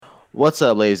What's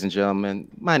up, ladies and gentlemen?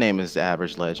 My name is the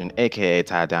Average Legend, aka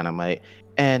Ty Dynamite,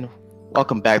 and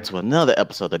welcome back to another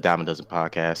episode of the Diamond Dozen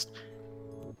Podcast.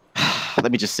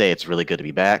 Let me just say it's really good to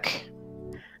be back.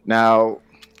 Now,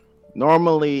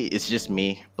 normally it's just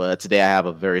me, but today I have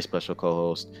a very special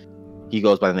co-host. He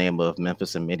goes by the name of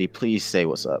Memphis and Mindy. Please say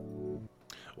what's up.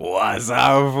 What's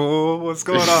up, fool? What's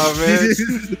going on, man?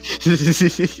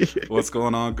 What's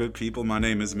going on, good people? My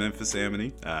name is Memphis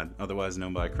Amity, otherwise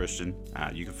known by Christian.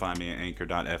 You can find me at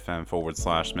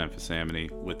anchor.fm/Memphis Amity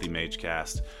with the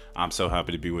Magecast. I'm so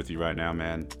happy to be with you right now,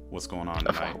 man. What's going on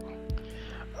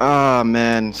tonight?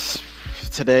 Man,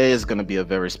 today is gonna be a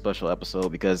very special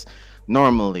episode because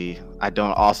normally I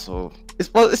don't also. It's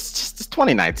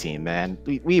 2019, man.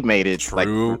 We made it.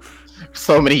 True. Like,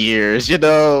 so many years,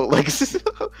 like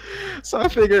so I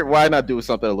figured why not do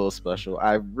something a little special.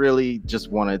 I really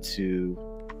just wanted to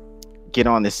get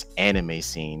on this anime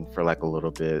scene for like a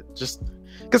little bit, just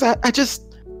because I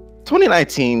just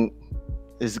 2019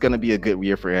 is gonna be a good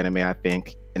year for anime, I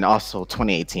think, and also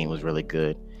 2018 was really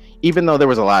good, even though there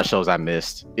was a lot of shows I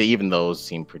missed. Even those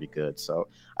seemed pretty good, so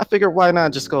I figured why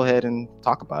not just go ahead and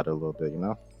talk about it a little bit.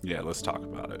 Yeah, let's talk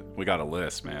about it. We got a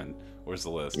list, man. Where's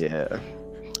the list? Yeah.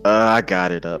 I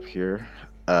got it up here.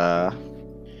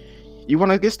 You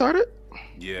want to get started?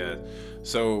 Yeah.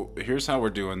 So here's how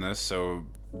we're doing this. So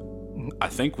I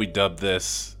think we dubbed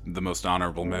this the most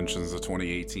honorable mentions of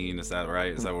 2018. Is that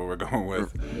right? Is that what we're going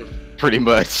with? Pretty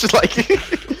much. Like.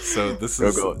 So this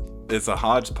is it's a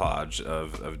hodgepodge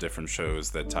of different shows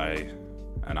that Ty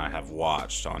and I have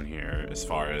watched on here, as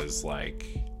far as like,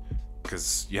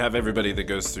 because you have everybody that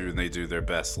goes through and they do their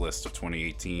best list of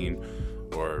 2018,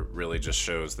 or really just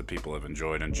shows that people have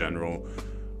enjoyed in general.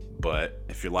 But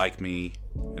if you're like me,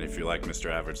 and if you're like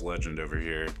Mr. Average Legend over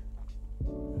here,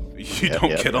 you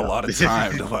don't get a lot of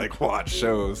time to like watch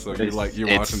shows. So you're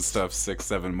watching stuff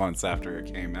 6-7 months after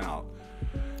it came out.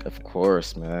 Of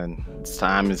course, man. It's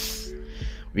time is.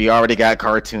 We already got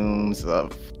cartoons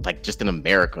of like just in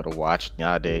America to watch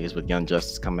nowadays with Young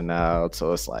Justice coming out.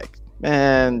 So it's like,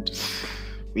 man,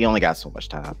 we only got so much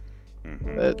time.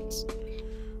 But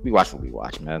we watch what we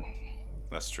watch, man.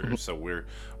 That's true. So we're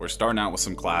starting out with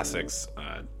some classics.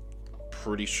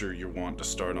 Pretty sure you want to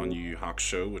start on Yu Yu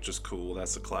Hakusho, which is cool.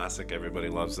 That's a classic. Everybody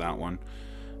loves that one.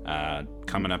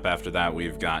 Coming up after that,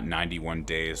 we've got 91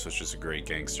 Days, which is a great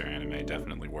gangster anime.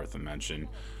 Definitely worth a mention.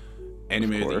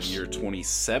 Anime of the year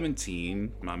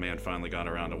 2017. My man finally got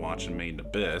around to watching Made in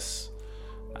Abyss.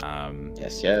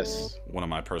 Yes. One of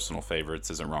my personal favorites.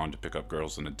 Isn't Wrong to Pick Up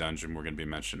Girls in a Dungeon. We're going to be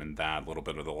mentioning that, a little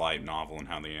bit of the light novel and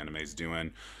how the anime's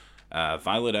doing.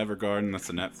 Violet Evergarden, that's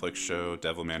a Netflix show.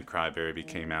 Devilman Crybaby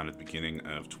came out at the beginning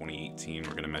of 2018. We're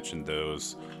going to mention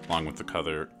those, along with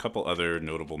a couple other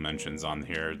notable mentions on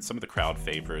here. Some of the crowd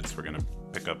favorites, we're going to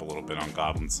pick up a little bit on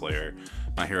Goblin Slayer,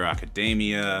 My Hero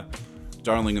Academia,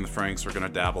 Darling in the Franxx, we're going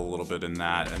to dabble a little bit in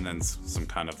that, and then some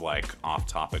kind of like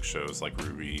off-topic shows like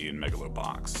Ruby and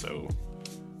Megalobox. So,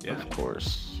 yeah. Of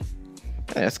course.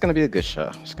 Yeah, it's going to be a good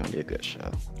show.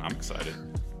 I'm excited.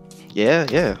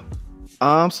 Yeah.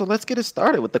 So let's get it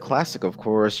started with the classic, of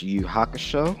course, Yu Yu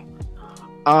Hakusho.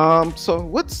 Well,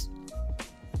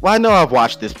 I know I've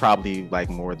watched this probably like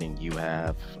more than you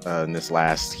have in this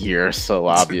last year, so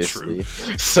obviously.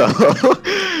 So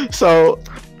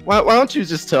why don't you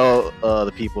just tell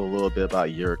the people a little bit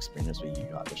about your experience with Yu Yu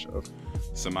Hakusho?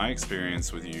 So my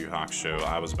experience with Yu Yu Hakusho,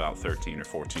 I was about 13 or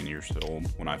 14 years old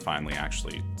when I finally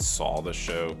actually saw the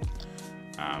show.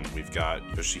 We've got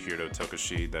Yoshihiro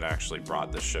Tokushi that actually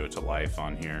brought this show to life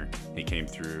on here. He came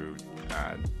through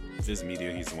Viz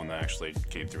Media. He's the one that actually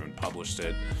came through and published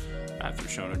it through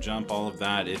Shonen Jump. All of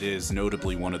that. It is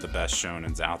notably one of the best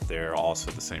shonens out there.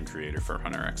 Also the same creator for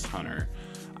Hunter x Hunter.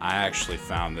 I actually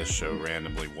found this show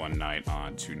randomly one night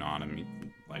on Toonami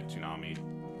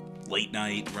late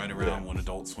night, right around when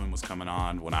Adult Swim was coming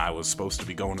on, when I was supposed to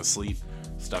be going to sleep,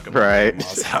 stuck in my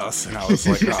grandma's house, and I was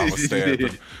like, I'm gonna stay up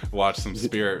and watch some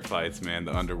spirit fights, man,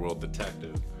 the Underworld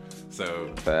Detective.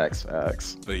 So facts.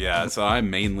 But yeah, so I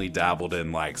mainly dabbled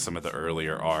in like some of the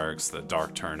earlier arcs, the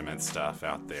Dark Tournament stuff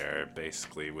out there,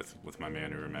 basically with my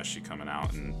man Urameshi coming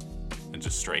out and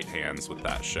just straight hands with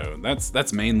that show.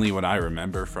 That's mainly what I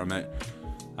remember from it.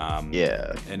 And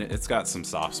it's got some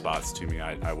soft spots to me.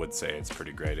 I would say it's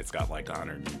pretty great. It's got like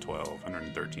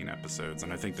 113 episodes,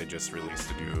 and I think they just released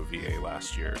a new OVA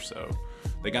last year, so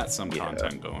they got some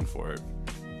content going for it.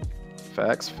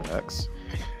 Facts.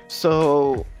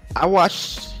 So I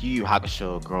watched Yu Yu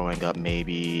Hakusho growing up,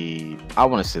 maybe I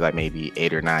want to say like maybe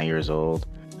 8 or 9 years old.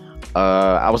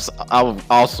 I was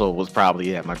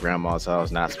probably at my grandma's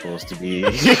house, not supposed to be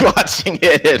watching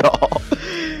it at all.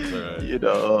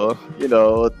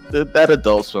 that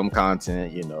Adult Swim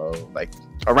content, like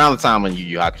around the time when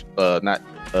not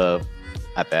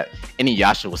at that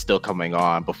Inuyasha was still coming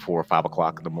on before 5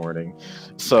 o'clock in the morning,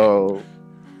 so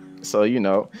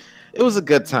it was a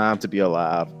good time to be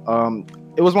alive.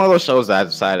 It was one of those shows that I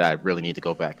decided I really need to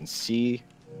go back and see.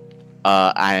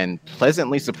 I am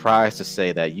pleasantly surprised to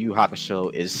say that Yu Yu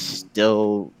Hakusho is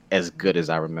still as good as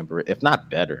I remember it, if not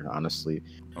better, honestly.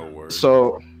 Oh, word.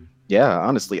 So, yeah,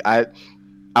 honestly, I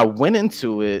went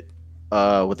into it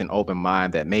with an open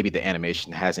mind that maybe the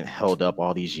animation hasn't held up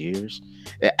all these years.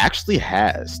 It actually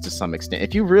has to some extent.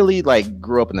 If you really like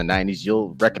grew up in the '90s,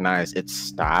 you'll recognize its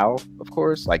style, of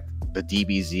course, like the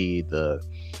DBZ, the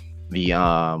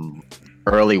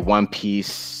early One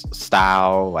Piece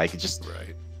style, like just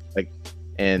Right. like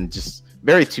and just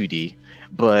very 2D.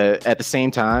 But at the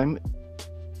same time,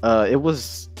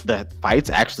 the fights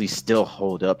actually still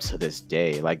hold up to this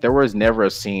day. Like there was never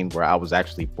a scene where I was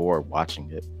actually bored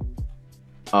watching it.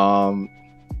 I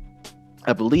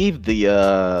believe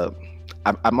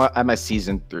I'm at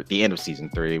season 3, the end of season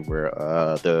 3, where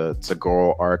the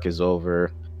Tagoro arc is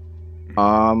over.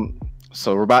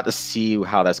 So we're about to see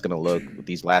how that's gonna look with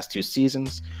these last 2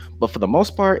 seasons. But for the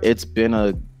most part, it's been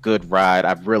a good ride.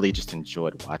 I've really just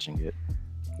enjoyed watching it.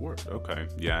 Word. Okay.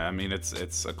 Yeah, I mean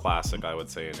it's a classic, I would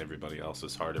say, in everybody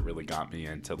else's heart. It really got me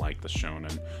into like the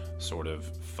shonen sort of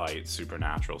fight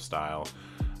supernatural style.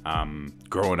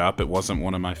 Growing up, it wasn't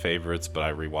one of my favorites, but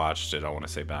I rewatched it, I want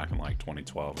to say back in like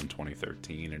 2012 and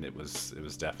 2013, and it was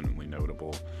definitely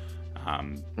notable.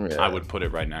 Yeah. I would put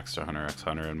it right next to Hunter x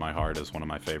Hunter in my heart as one of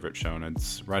my favorite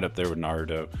shonens, right up there with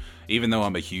Naruto. Even though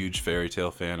I'm a huge Fairy Tail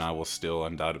fan, I will still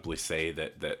undoubtedly say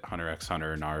that Hunter x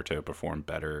Hunter and Naruto performed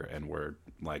better and were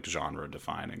like genre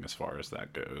defining as far as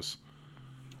that goes.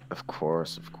 Of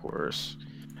course.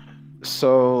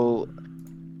 So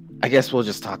I guess we'll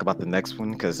just talk about the next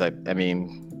one because I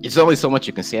mean, it's only so much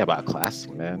you can say about a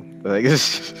classic, man. Like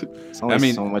it's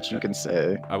only so much you can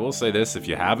say. I will say this: if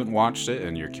you haven't watched it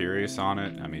and you're curious on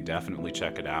it, I mean, definitely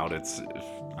check it out.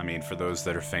 I mean, for those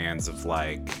that are fans of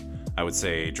like, I would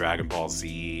say Dragon Ball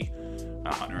Z,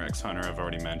 Hunter x Hunter, I've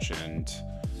already mentioned.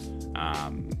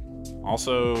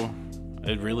 Also,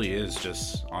 it really is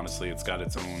just honestly, it's got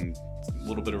its own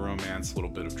little bit of romance, a little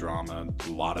bit of drama,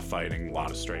 a lot of fighting, a lot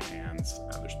of straight hands.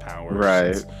 There's powers. Right.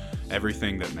 It's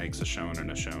everything that makes a shonen.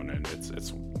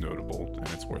 It's notable and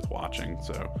it's worth watching.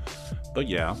 So, but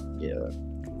yeah.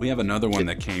 We have another one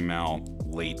that came out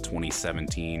late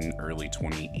 2017, early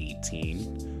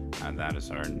 2018. And that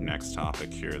is our next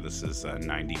topic here. This is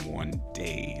 91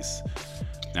 Days.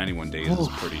 91 Days is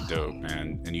pretty dope,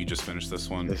 man. And you just finished this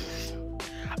one?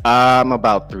 I'm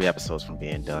about 3 episodes from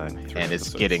being done, and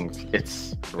it's getting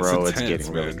really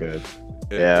good.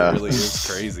 It really is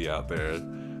crazy out there.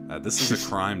 This is a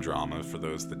crime drama for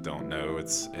those that don't know.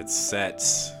 It's set,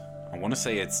 I want to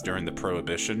say it's during the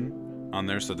Prohibition on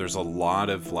there, so there's a lot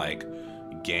of like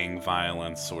gang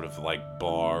violence, sort of like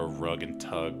bar, rug and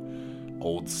tug,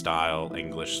 old style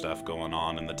English stuff going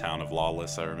on in the town of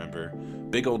Lawless. I remember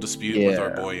big old dispute with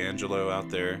our boy Angelo out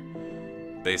there.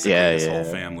 Basically, his whole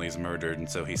family is murdered, and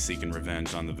so he's seeking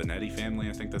revenge on the Venetti family.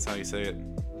 I think that's how you say it.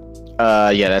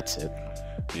 Yeah, that's it.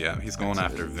 Yeah, he's going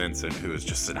after Vincent, who is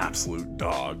just an absolute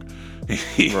dog.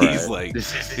 He's like,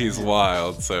 he's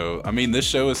wild. So, I mean, this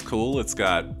show is cool. It's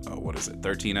got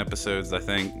 13 episodes, I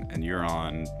think, and you're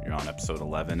on episode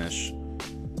 11ish.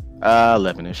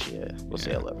 11ish, yeah. We'll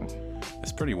say 11.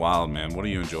 It's pretty wild, man. What are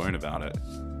you enjoying about it?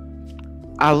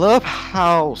 I love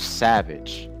how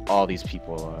savage all these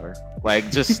people are.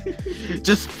 Like just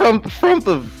from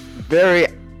the very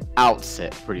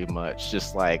outset, pretty much.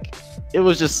 Just like it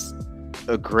was just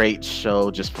a great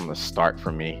show just from the start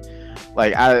for me.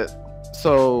 Like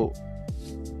so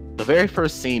the very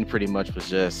first scene pretty much was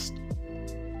just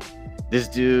this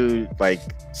dude like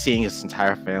seeing his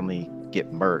entire family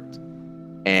get murked,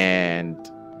 and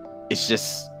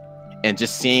just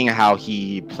seeing how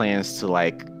he plans to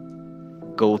like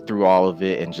go through all of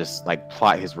it and just like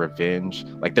plot his revenge.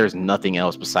 Like there's nothing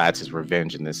else besides his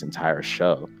revenge in this entire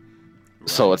show. Right.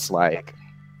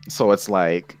 So it's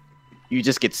like you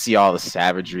just get to see all the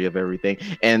savagery of everything.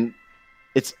 And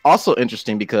it's also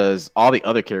interesting because all the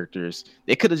other characters,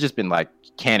 they could have just been like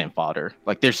cannon fodder.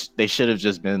 Like they should have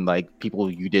just been like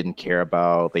people you didn't care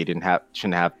about. They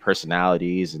shouldn't have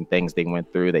personalities and things they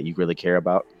went through that you really care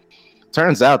about.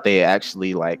 Turns out they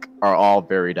actually like are all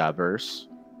very diverse.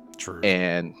 True.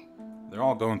 And they're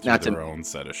all going through their own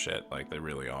set of shit. Like they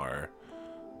really are.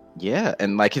 Yeah,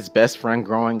 and like his best friend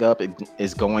growing up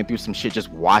is going through some shit just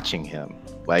watching him.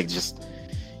 Like just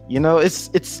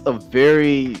it's a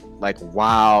very like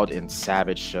wild and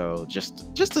savage show.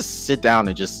 Just to sit down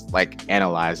and just like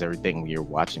analyze everything when you're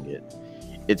watching it.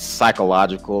 It's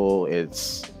psychological.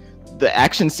 It's the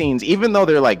action scenes, even though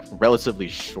they're like relatively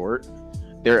short,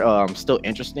 they're still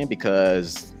interesting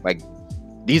because like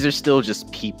these are still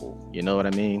just people. You know what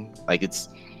I mean? Like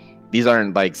these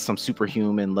aren't like some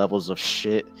superhuman levels of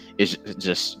shit. It's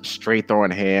just straight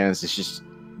throwing hands. It's just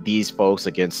these folks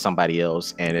against somebody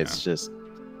else, and it's just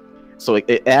so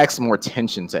it adds more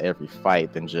tension to every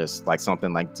fight than just like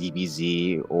something like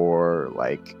DBZ or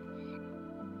like.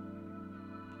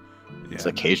 So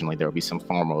occasionally there will be some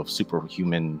form of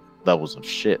superhuman levels of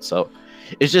shit. So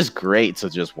it's just great to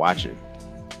just watch it.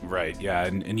 Right. Yeah.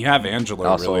 And you have Angelo.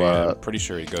 Also, really. I'm pretty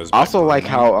sure he goes. Also, like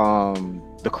how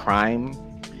the crime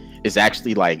is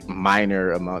actually like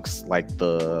minor amongst like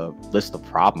the list of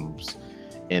problems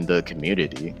in the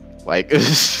community. Like,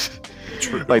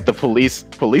 like the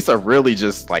police are really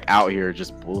just like out here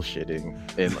just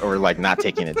bullshitting or like not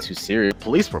taking it too serious.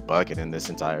 Police were bugging in this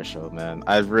entire show, man.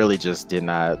 I really just did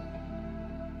not.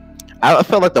 I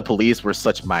felt like the police were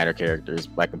such minor characters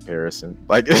by comparison.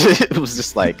 Like it was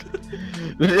just like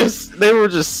they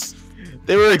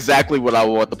were exactly what I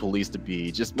want the police to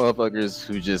be. Just motherfuckers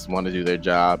who just want to do their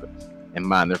job and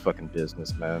mind their fucking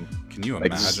business, man. Can you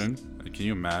imagine? Can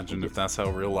you imagine if that's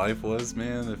how real life was,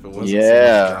 man? If it wasn't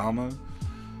so much drama?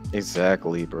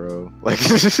 Exactly, bro. Like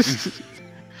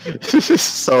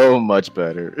so much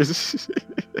better.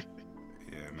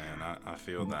 I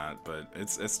feel that, but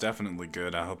it's definitely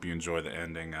good. I hope you enjoy the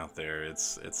ending out there.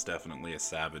 It's definitely a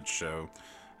savage show.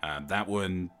 That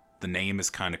one, the name is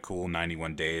kind of cool,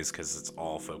 91 Days, because it's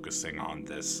all focusing on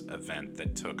this event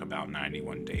that took about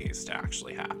 91 days to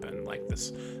actually happen. Like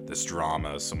this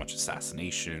drama, so much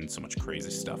assassination, so much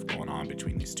crazy stuff going on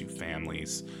between these two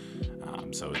families.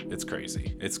 So it's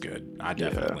crazy. It's good. I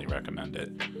definitely recommend it.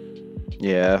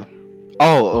 Yeah.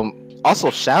 Oh,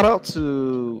 also shout out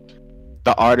to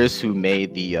the artist who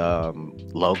made the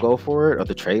logo for it, or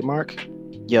the trademark.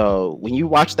 Yo, when you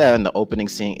watch that in the opening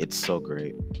scene, it's so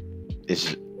great.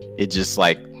 It just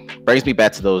like brings me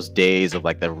back to those days of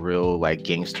like the real like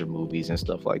gangster movies and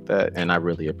stuff like that, and I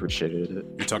really appreciated it.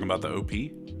 You're talking about the OP?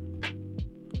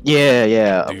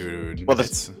 Yeah. Dude, well,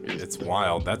 it's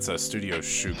wild. That's a Studio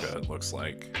Shuka, it looks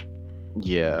like.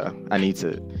 Yeah, I need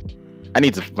to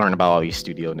learn about all these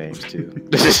studio names too.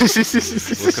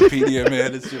 Wikipedia,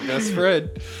 man, it's your best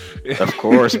friend. Of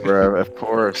course, bro. Of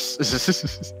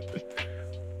course.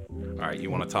 All right, you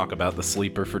want to talk about the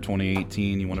sleeper for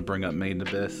 2018? You want to bring up Made in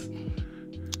Abyss?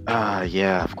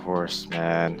 Yeah, of course,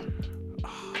 man.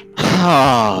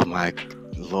 Oh my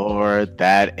lord,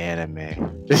 that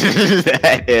anime.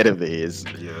 That anime is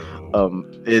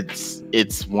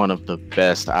it's one of the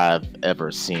best I've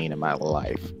ever seen in my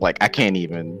life. Like I can't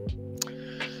even.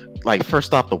 Like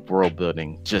first off, the world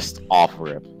building just off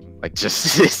rip, like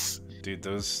just this. Dude,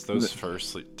 those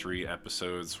first 3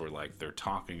 episodes were like they're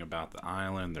talking about the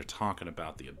island, they're talking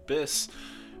about the abyss,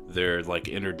 they're like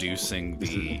introducing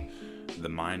the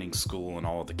mining school and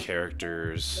all of the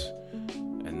characters,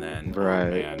 and then right.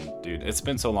 Oh man, dude, it's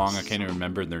been so long I can't even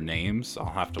remember their names. I'll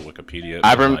have to Wikipedia.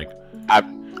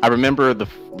 I remember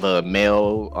the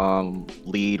male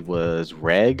lead was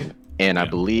Reg, and I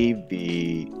believe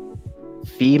the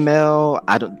female,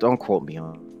 don't quote me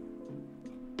on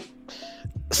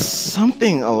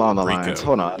something along the lines.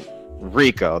 Hold on,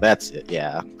 Rico. That's it.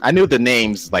 Yeah, I knew the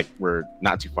names like were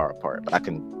not too far apart, but I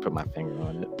couldn't put my finger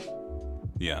on it.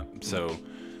 Yeah. So,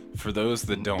 for those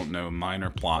that don't know, minor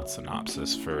plot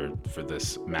synopsis for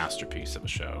this masterpiece of a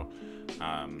show.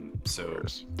 So,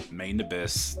 Made in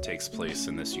Abyss takes place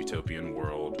in this utopian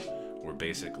world where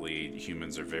basically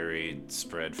humans are very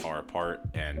spread far apart,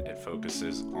 and it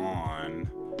focuses on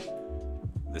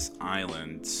this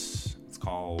island. It's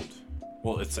called,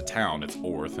 well, it's a town. It's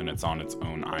Orth, and it's on its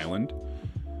own island.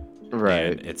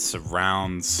 Right. And it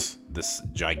surrounds this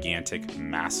gigantic,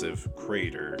 massive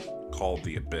crater called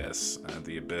the Abyss.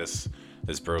 The Abyss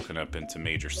is broken up into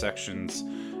major sections,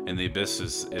 and the Abyss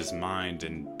is mined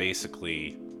and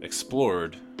basically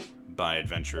explored by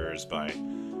adventurers, by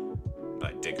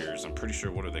diggers. I'm pretty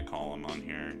sure, what do they call them on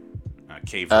here?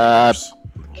 Cave raiders.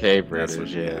 Cave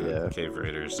raiders, yeah. Cave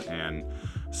raiders. And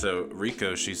so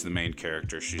Rico, she's the main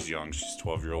character. She's young. She's a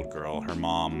 12-year-old girl. Her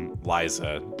mom,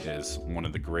 Liza, is one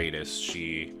of the greatest.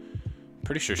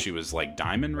 Pretty sure she was like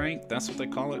diamond rank. That's what they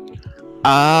call it.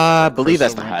 I believe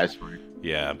that's the highest rank.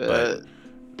 Yeah, but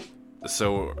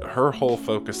so her whole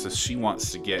focus is she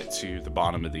wants to get to the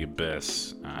bottom of the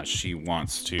abyss. She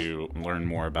wants to learn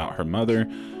more about her mother.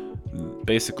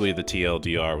 basically the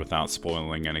TLDR, without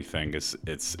spoiling anything, is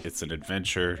it's an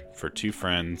adventure for two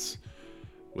friends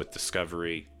with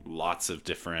discovery, lots of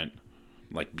different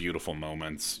like beautiful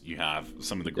moments. You have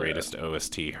some of the greatest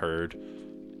OST heard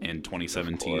in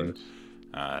 2017.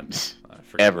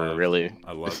 Ever, really.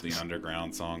 I love the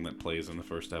underground song that plays in the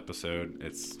first episode.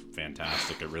 It's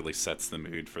fantastic. It really sets the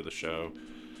mood for the show.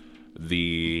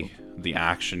 The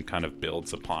action kind of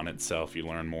builds upon itself. You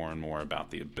learn more and more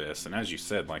about the Abyss, and as you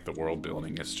said, like the world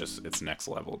building is just, it's next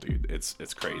level, dude.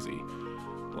 It's crazy.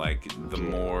 Like the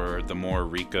more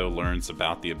Rico learns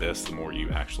about the Abyss, the more you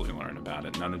actually learn about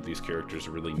it. None of these characters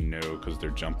really know, because they're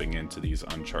jumping into these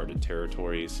uncharted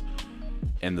territories,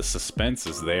 and the suspense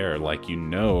is there. Like, you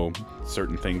know,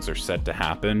 certain things are set to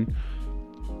happen,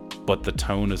 but the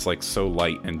tone is like so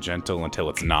light and gentle until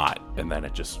it's not, and then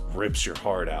it just rips your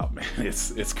heart out, man.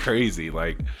 It's crazy.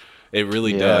 Like, it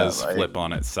really does flip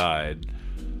on its side.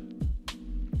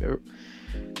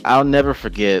 I'll never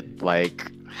forget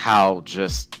like how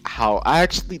I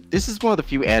actually, this is one of the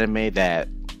few anime that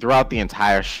throughout the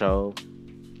entire show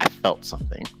I felt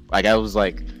something. Like, I was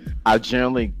like, I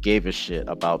generally gave a shit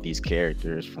about these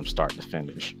characters from start to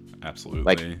finish. Absolutely.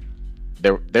 Like,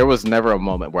 there was never a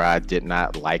moment where I did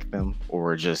not like them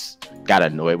or just got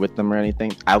annoyed with them or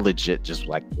anything. I legit just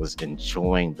like was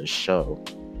enjoying the show.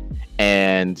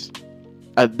 And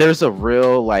there's a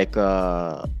real like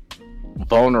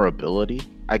vulnerability,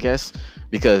 I guess,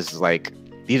 because like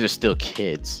these are still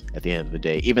kids at the end of the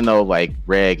day. Even though like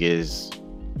he's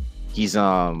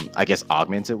I guess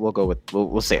augmented.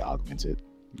 We'll say augmented.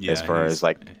 Yeah, as far as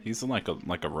like he's like a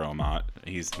robot.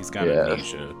 He's got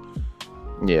amnesia.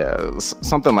 Yeah,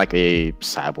 something like a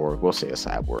cyborg. We'll say a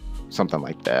cyborg, something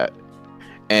like that.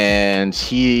 And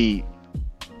he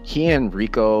and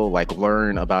Rico like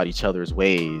learn about each other's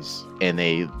ways, and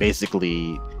they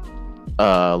basically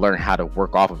learn how to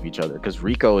work off of each other. Because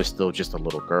Rico is still just a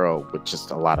little girl with just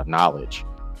a lot of knowledge,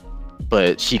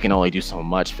 but she can only do so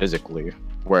much physically.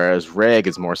 Whereas Reg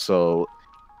is more so,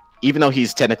 even though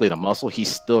he's technically the muscle,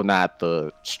 he's still not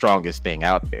the strongest thing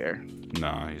out there.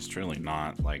 No, he's truly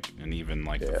not. Like, and even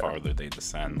like the farther they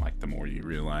descend, like the more you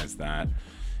realize that.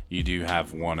 You do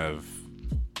have one of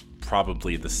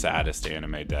probably the saddest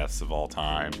anime deaths of all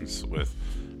times with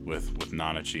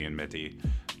Nanachi and Mitty.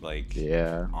 Like,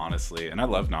 honestly, and I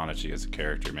love Nanachi as a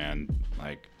character, man.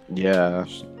 Like,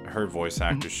 her voice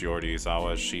actor Shiori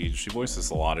Izawa, she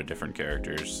voices a lot of different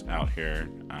characters out here.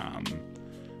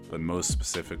 But most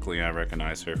specifically, I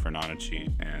recognize her for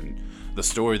Nanachi, and the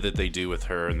story that they do with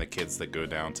her and the kids that go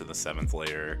down to the 7th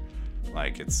layer,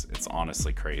 like, it's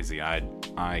honestly crazy.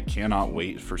 I cannot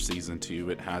wait for season 2.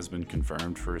 It has been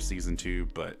confirmed for a season 2,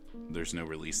 but there's no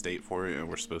release date for it, and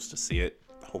we're supposed to see it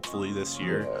hopefully this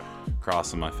year.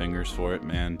 Crossing my fingers for it,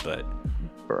 man. But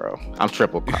bro, I'm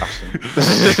triple crossing.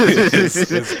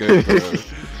 it's good, bro.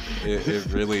 It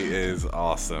really is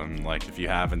awesome. Like, if you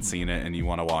haven't seen it and you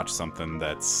want to watch something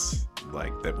that's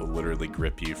like, that will literally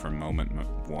grip you from moment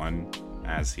one,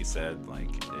 as he said, like,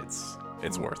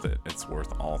 it's worth it. It's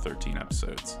worth all 13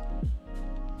 episodes.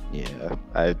 Yeah,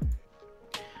 I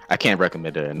can't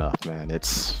recommend it enough, man.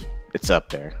 It's up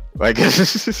there. Like, I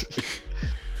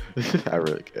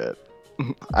really could.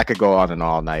 I could go on and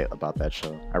all night about that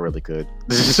show. I really could.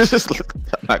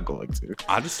 I'm not going to.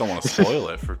 I just don't want to spoil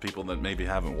it for people that maybe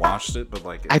haven't watched it, but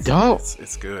like, I don't.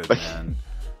 It's good, like, man.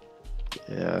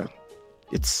 Yeah,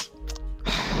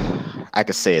 I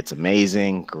could say it's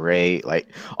amazing, great, like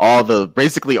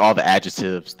basically all the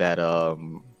adjectives that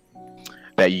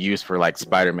you use for like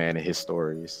Spider-Man and his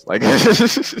stories. Like,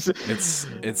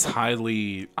 it's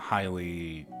highly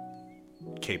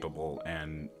capable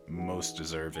and most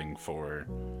deserving for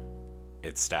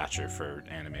its stature for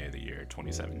Anime of the Year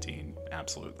 2017.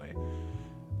 Absolutely.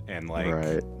 And like,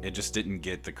 it just didn't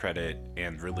get the credit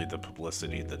and really the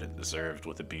publicity that it deserved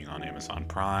with it being on Amazon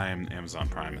Prime. Amazon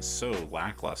Prime is so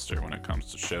lackluster when it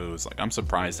comes to shows. Like, I'm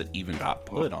surprised it even got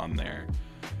put on there.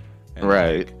 And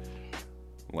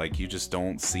like, you just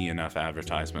don't see enough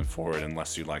advertisement for it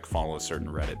unless you like follow certain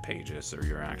Reddit pages or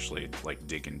you're actually like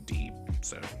digging deep.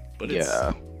 So, but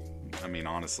I mean,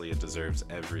 honestly, it deserves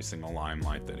every single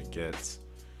limelight that it gets.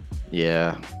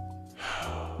 Yeah.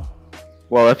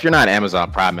 Well, if you're not an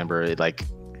Amazon Prime member, like,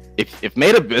 if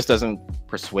Made of Abyss doesn't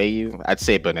persuade you, I'd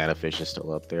say Banana Fish is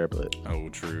still up there. But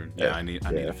true. Yeah, I need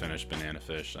to finish Banana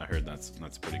Fish. I heard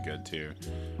that's pretty good too.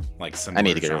 Like, similar I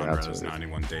need to get around to it.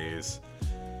 91 Days.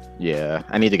 Yeah,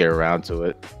 I need to get around to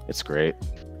it. It's great.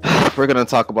 We're gonna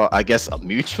talk about, I guess, a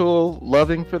mutual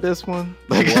loving for this one.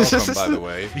 Like, you're welcome, by the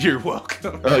way. You're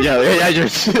welcome. Oh yeah,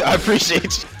 I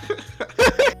appreciate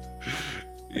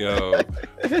you. Yo,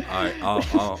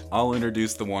 I'll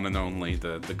introduce the one and only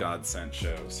the God Sent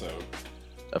show. So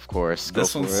Of course, go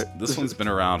for it. this one's been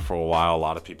around for a while. A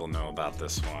lot of people know about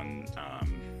this one.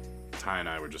 Ty and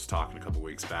I were just talking a couple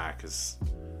weeks back because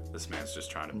this man's just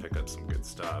trying to pick up some good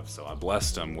stuff. So I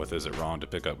blessed him with "Is It Wrong to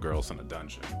Pick Up Girls in a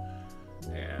Dungeon?"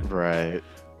 And Right.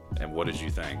 and what did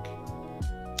you think?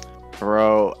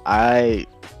 Bro,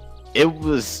 it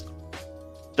was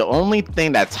the only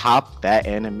thing that topped that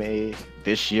anime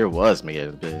this year was Made in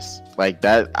Abyss. Like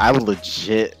that, I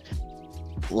legit,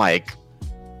 like,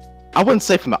 I wouldn't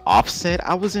say from the offset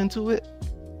I was into it,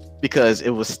 because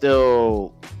it was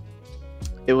still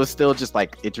just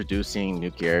like introducing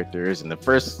new characters, and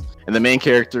the main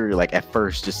character, like, at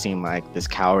first just seemed like this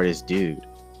cowardice dude.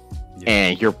 Yeah.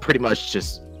 And you're pretty much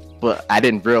just, but I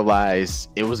didn't realize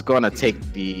it was going to take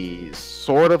the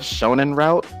sort of shonen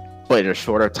route, but in a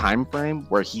shorter time frame,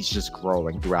 where he's just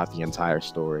growing throughout the entire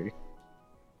story.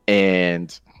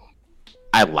 And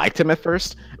I liked him at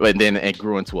first, but then it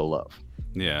grew into a love.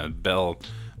 Yeah, Bell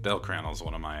Crannell's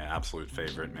one of my absolute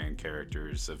favorite main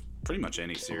characters of pretty much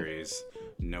any series.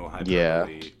 No hyperbole.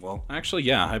 Yeah. Well, actually,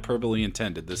 yeah, hyperbole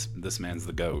intended. This man's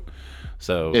the GOAT.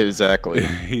 So Exactly.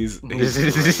 he's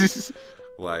great.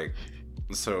 Like,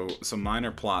 so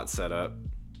minor plot setup.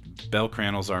 Bell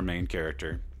Crannell's our main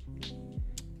character.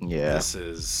 Yeah. This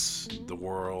is the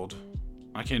world.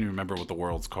 I can't even remember what the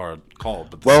world's called,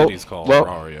 but the Well- city's called well-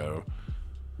 Arario.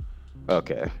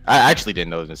 Okay. I actually didn't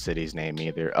know the city's name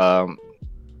either.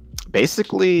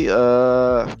 Basically,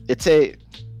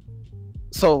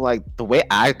 so like the way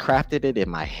I crafted it in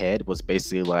my head was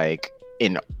basically like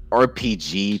an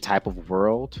RPG type of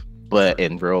world, but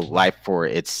in real life for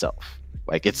itself.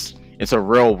 Like it's a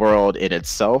real world in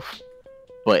itself,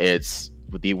 but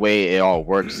the way it all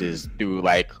works is through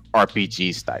like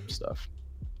RPG type stuff.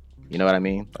 You know what I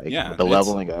mean? Like, Yeah, the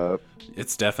leveling up.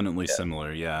 It's definitely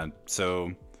similar, yeah.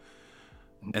 So,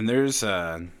 and there's,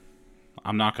 I'm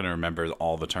not going to remember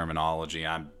all the terminology.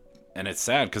 And it's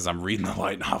sad because I'm reading the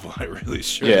light novel. I really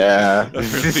should. Yeah. I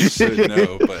really should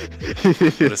know.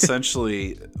 But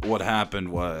essentially, what happened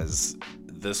was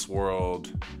this world,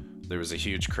 there was a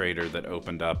huge crater that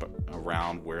opened up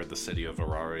around where the city of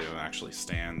Arario actually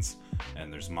stands.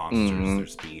 And there's monsters,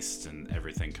 there's beasts, and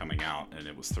everything coming out. And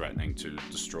it was threatening to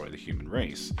destroy the human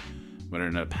race. What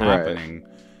ended up happening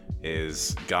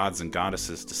is gods and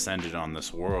goddesses descended on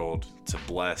this world to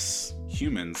bless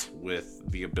humans with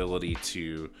the ability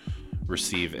to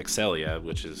receive excelia,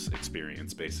 which is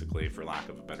experience, basically, for lack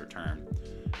of a better term.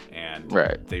 And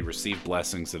they receive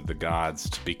blessings of the gods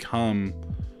to become,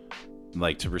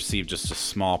 like, to receive just a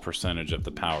small percentage of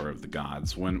the power of the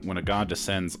gods. When a god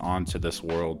descends onto this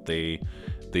world, they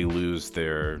lose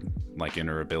their, like,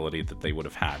 inner ability that they would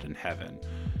have had in heaven.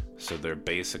 So they're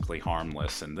basically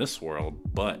harmless in this world,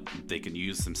 but they can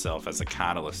use themselves as a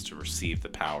catalyst to receive the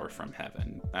power from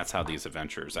heaven. That's how these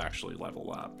adventurers actually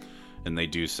level up. And they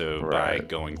do so by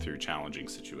going through challenging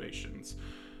situations.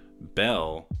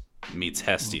 Bell meets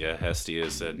Hestia. Hestia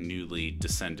is a newly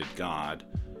descended god.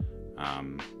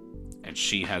 And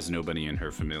she has nobody in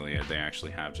her familia. They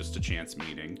actually have just a chance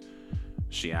meeting.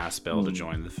 She asks Bell to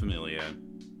join the familia.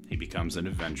 He becomes an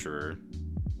adventurer.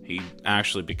 He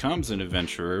actually becomes an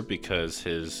adventurer because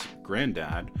his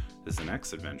granddad is an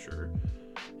ex-adventurer.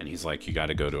 And he's like, you got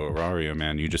to go to Arario,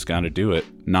 man. You just got to do it.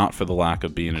 Not for the lack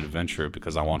of being an adventurer,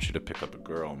 because I want you to pick up a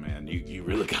girl, man. You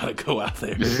really got to go out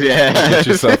there. Yeah. Get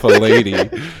yourself a lady.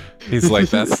 He's like,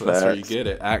 that's where you get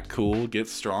it. Act cool, get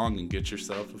strong, and get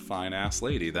yourself a fine-ass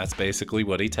lady. That's basically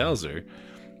what he tells her.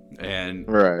 And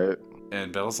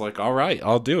Belle's like, all right,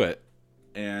 I'll do it.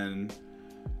 And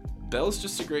Belle's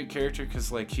just a great character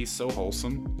because, like, he's so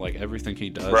wholesome. Like, everything he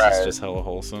does is just hella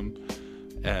wholesome.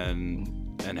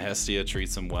 And Hestia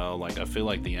treats him well. Like, I feel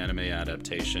like the anime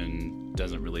adaptation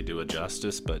doesn't really do it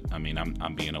justice, but I mean,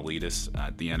 I'm being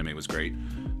elitist. The anime was great.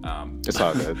 It's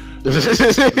all good.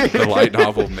 The light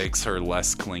novel makes her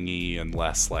less clingy and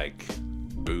less, like,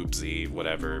 boobsy,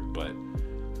 whatever. But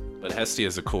Hestia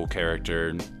is a cool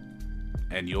character,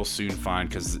 and you'll soon find,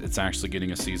 because it's actually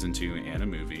getting a season 2 and a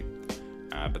movie.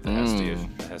 But the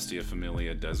Hestia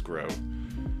Familia does grow.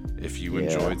 If you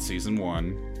enjoyed season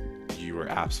 1, you are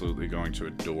absolutely going to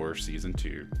adore season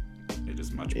 2. It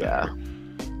is much better.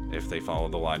 If they follow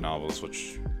the light novels,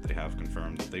 which they have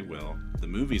confirmed that they will. The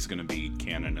movie's going to be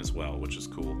canon as well, which is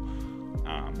cool.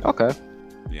 Okay.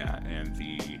 Yeah, and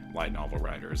the light novel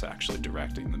writer is actually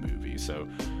directing the movie. So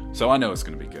I know it's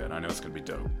going to be good. I know it's going to be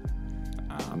dope.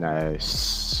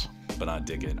 Nice. But I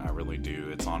dig it. I really do.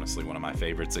 It's honestly one of my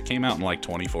favorites. It came out in like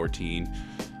 2014.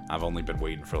 I've only been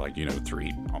waiting for like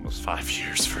 3, almost 5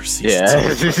 years for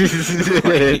Yeah. season 2.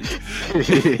 Like,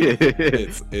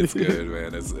 it's good,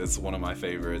 man. It's one of my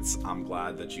favorites. I'm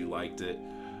glad that you liked it.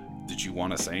 Did you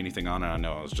want to say anything on it? I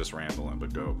know I was just rambling,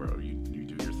 but go, bro. You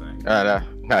do your thing.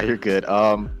 No, you're good.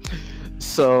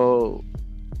 So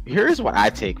here's what I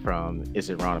take from Is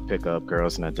It Wrong to Pick Up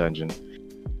Girls in a Dungeon?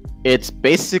 It's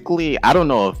basically, I don't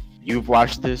know if you've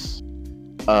watched this,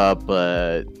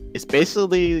 but it's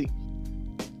basically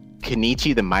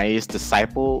Kenichi the Mightiest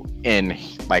Disciple in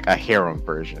like a harem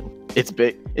version. It's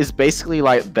basically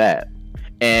like that,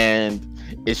 and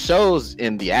it shows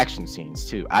in the action scenes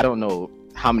too. I don't know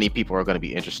how many people are going to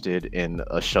be interested in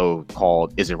a show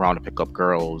called Is It Wrong to Pick Up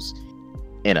Girls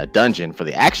in a Dungeon for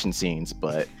the action scenes,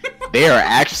 but they are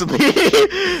actually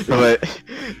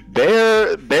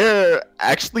they're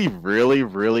actually really,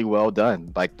 really well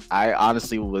done. Like, I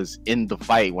honestly was in the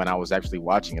fight when I was actually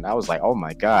watching it. I was like, oh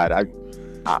my god,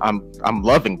 I'm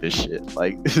loving this shit.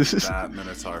 Like, that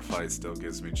Minotaur fight still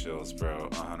gives me chills, bro.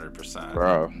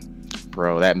 100%.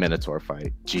 Bro, that Minotaur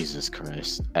fight, Jesus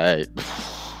Christ,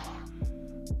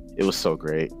 it was so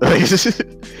great.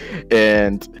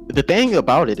 And the thing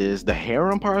about it is, the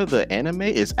harem part of the anime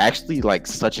is actually like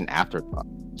such an afterthought.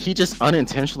 He just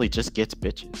unintentionally just gets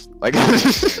bitches. Like,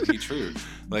 be true.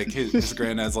 Like his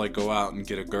granddad's like, go out and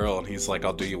get a girl, and he's like,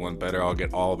 I'll do you one better. I'll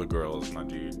get all the girls, my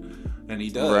dude. And he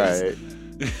does. Right.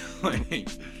 Like,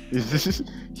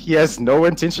 he has no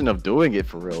intention of doing it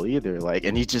for real either. Like,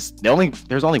 and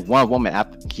there's only one woman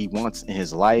he wants in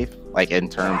his life, like in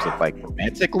terms of like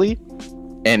romantically,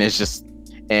 and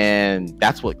and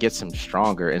that's what gets him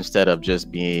stronger instead of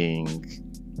just being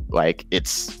like,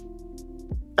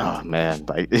 oh man,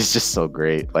 like, it's just so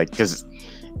great. Like, because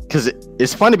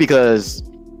it's funny because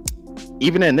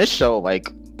even in this show,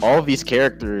 like, all of these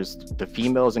characters, the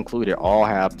females included, all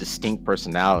have distinct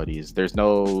personalities. There's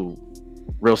no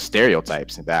real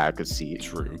stereotypes that I could see.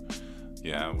 True.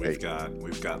 Yeah, we've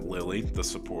got Lily, the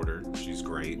supporter. She's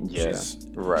great. Yeah,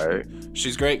 right.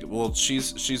 She's great. Well,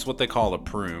 she's what they call a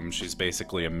prume. She's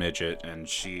basically a midget, and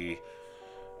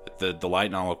the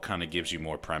light novel kind of gives you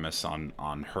more premise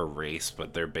on her race,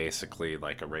 but they're basically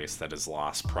like a race that has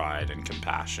lost pride and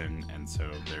compassion, and so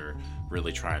they're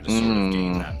really trying to sort of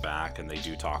gain that back, and they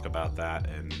do talk about that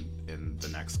in the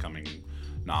next coming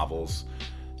novels.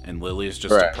 And Lily is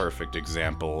just a perfect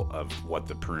example of what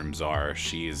the prumes are.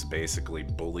 She is basically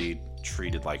bullied,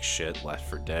 treated like shit, left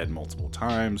for dead multiple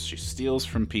times. She steals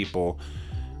from people,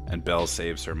 and Belle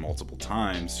saves her multiple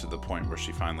times to the point where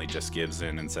she finally just gives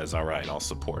in and says, all right, I'll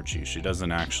support you. She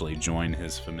doesn't actually join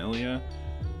his familia.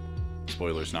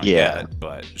 Spoilers not yet,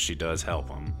 but she does help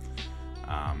him.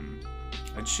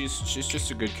 And she's just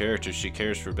a good character. She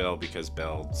cares for Belle because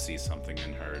Belle sees something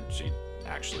in her.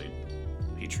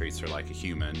 He treats her like a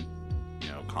human,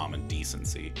 common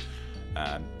decency.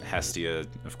 Hestia,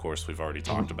 of course, we've already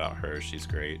talked about her. She's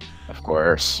great. Of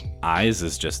course. Eyes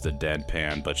is just a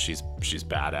deadpan, but she's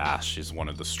badass. She's one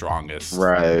of the strongest.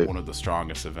 Right. One of the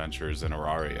strongest adventurers in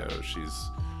Arario.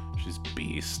 She's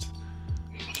beast.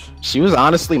 She was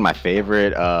honestly my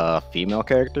favorite female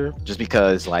character, just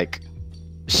because like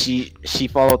she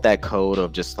followed that code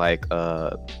of just like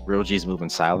real G's move in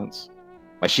silence.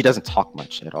 Like, she doesn't talk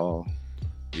much at all.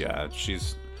 Yeah,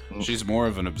 she's more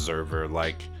of an observer.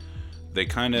 Like, they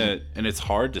kind of, and it's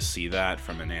hard to see that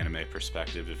from an anime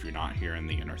perspective if you're not hearing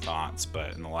the inner thoughts,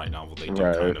 but in the light novel they do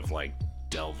kind of like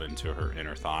delve into her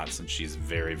inner thoughts, and she's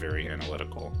very, very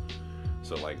analytical.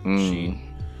 So like she,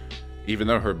 even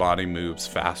though her body moves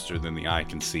faster than the eye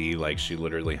can see, like, she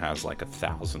literally has like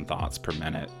 1,000 thoughts per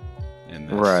minute in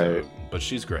this. Right. But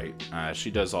she's great.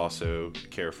 She does also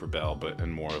care for Belle, but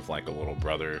in more of like a little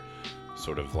brother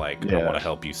sort of like, I want to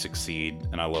help you succeed.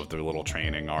 And I love their little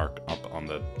training arc up on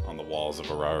the walls of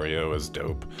Arario is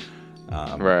dope.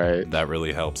 Right. That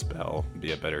really helps Belle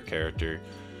be a better character.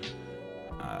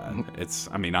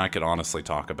 I could honestly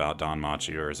talk about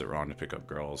Danmachi or Is It Wrong to Pick Up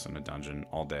Girls in a Dungeon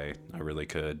all day. I really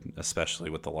could, especially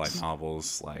with the light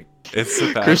novels. Like, it's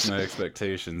surpassed my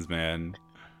expectations, man.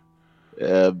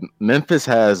 Memphis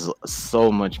has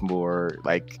so much more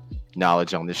like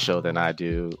knowledge on this show than I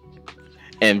do,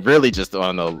 and really just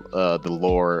on the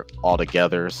lore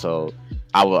altogether. So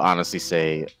I would honestly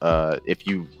say, if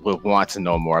you would want to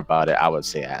know more about it, I would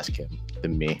say ask him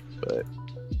than me. But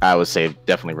I would say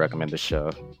definitely recommend the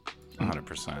show.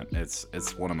 100%.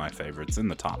 It's one of my favorites, in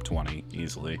the top 20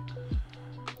 easily.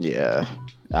 Yeah.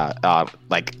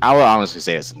 Like, I would honestly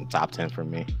say it's in the top 10 for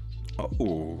me.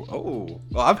 Oh.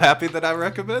 Well, I'm happy that I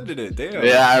recommended it. Damn.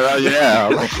 Yeah.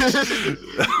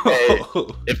 Hey,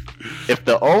 if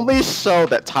the only show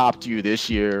that topped you this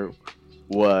year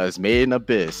was Made in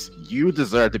Abyss. You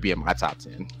deserve to be in my top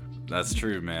 10. That's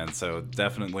true, man. So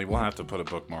definitely we'll have to put a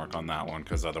bookmark on that one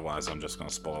because otherwise I'm just gonna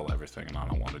spoil everything, and I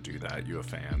don't want to do that. You a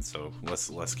fan, so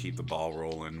let's keep the ball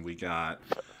rolling. We got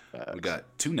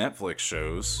two Netflix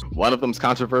shows. One of them's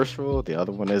controversial, the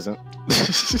other one isn't.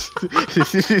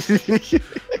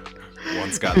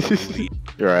 One's got the booty.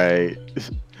 Right.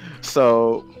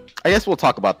 So I guess we'll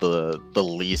talk about the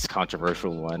least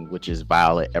controversial one, which is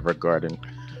Violet Evergarden.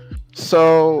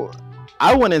 So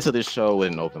I went into this show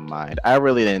with an open mind. I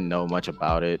really didn't know much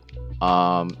about it.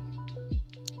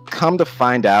 Come to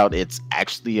find out, it's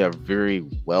actually a very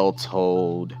well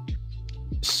told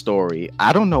story.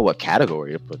 I don't know what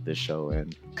category to put this show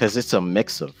in because it's a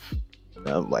mix of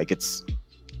like it's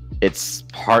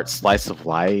part slice of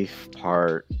life,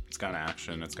 part. It's got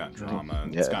action. It's got drama.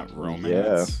 Yeah, it's got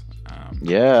romance.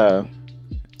 Yeah.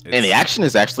 And the action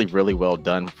is actually really well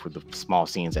done for the small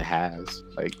scenes it has.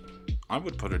 Like, I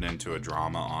would put it into a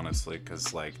drama, honestly,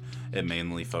 because like it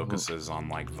mainly focuses on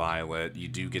like Violet. You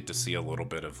do get to see a little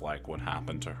bit of like what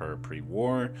happened to her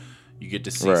pre-war. You get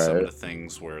to see some of the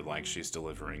things where like she's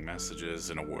delivering messages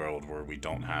in a world where we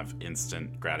don't have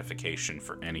instant gratification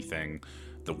for anything.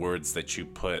 The words that you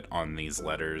put on these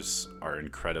letters are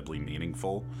incredibly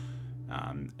meaningful.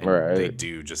 And they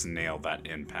do just nail that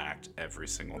impact every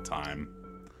single time.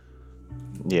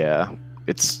 Yeah,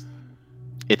 it's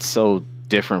so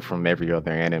different from every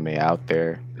other anime out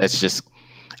there. It's just,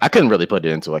 I couldn't really put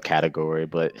it into a category,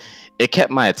 but it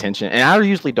kept my attention. And I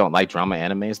usually don't like drama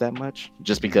animes that much,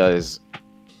 just because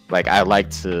like I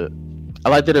like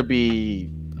there to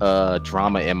be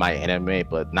drama in my anime,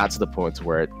 but not to the point to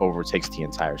where it overtakes the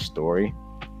entire story.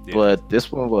 Yeah. But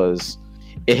this one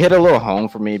it hit a little home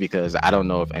for me because I don't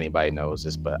know if anybody knows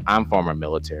this, but I'm former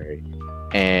military,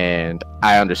 and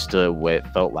I understood what it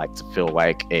felt like to feel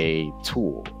like a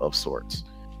tool of sorts.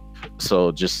 So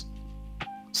it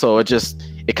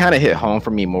kind of hit home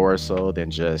for me more so than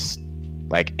just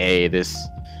like, hey, this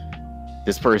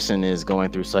person is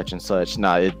going through such and such.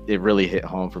 No, it really hit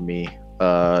home for me.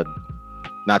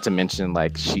 Not to mention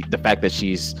like the fact that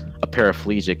she's a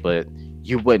paraplegic, but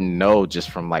you wouldn't know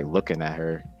just from like looking at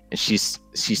her. And she's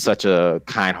such a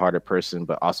kind-hearted person,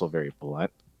 but also very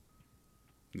blunt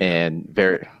and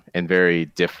very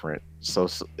different.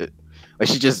 Like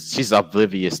she's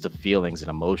oblivious to feelings and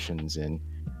emotions, and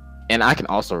I can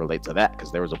also relate to that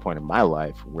because there was a point in my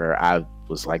life where I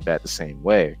was like that the same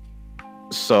way.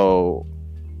 So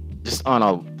just on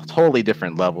a totally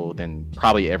different level than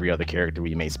probably every other character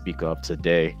we may speak of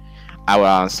today, I would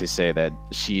honestly say that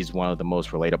she's one of the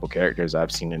most relatable characters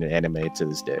I've seen in an anime to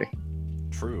this day.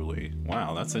 Truly.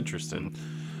 Wow, that's interesting.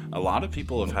 A lot of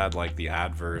people have had like the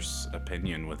adverse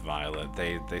opinion with Violet.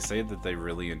 They say that they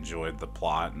really enjoyed the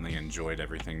plot and they enjoyed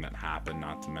everything that happened,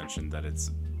 not to mention that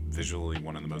it's visually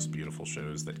one of the most beautiful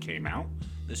shows that came out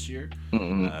this year.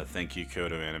 Thank you,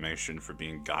 Kyoto Animation, for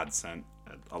being godsent.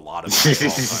 A lot of my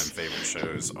all-time favorite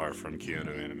shows are from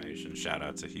Kyoto Animation. Shout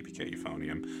out to Hibike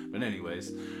Euphonium. But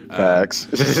anyways, facts.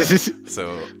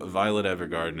 So Violet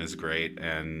Evergarden is great,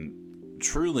 and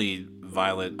truly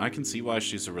Violet, I can see why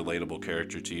she's a relatable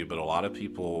character to you, but a lot of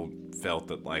people felt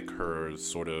that like her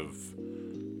sort of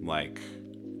like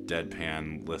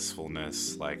deadpan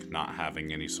blissfulness, like not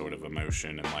having any sort of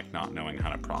emotion and like not knowing how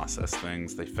to process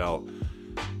things, they felt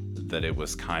that it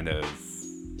was kind of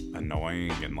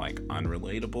annoying and like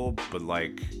unrelatable. But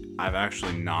like I've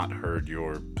actually not heard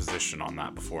your position on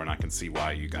that before, and I can see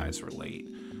why you guys relate.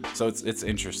 So it's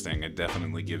interesting. It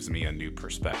definitely gives me a new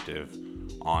perspective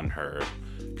on her,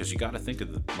 because you got to think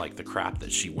of the crap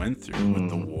that she went through with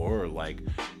the war, like,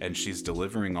 and she's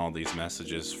delivering all these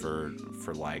messages for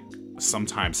like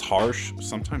sometimes harsh,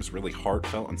 sometimes really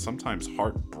heartfelt, and sometimes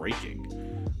heartbreaking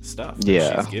stuff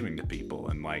that she's giving to people.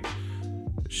 And like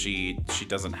she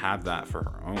doesn't have that for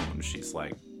her own. She's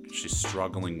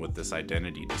struggling with this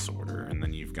identity disorder, and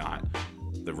then you've got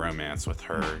the romance with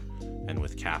her and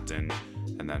with Captain,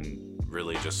 and then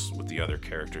really just with the other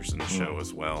characters in the show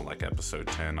as well. Like episode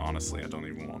 10, honestly, I don't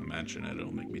even want to mention it.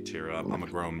 It'll make me tear up. I'm a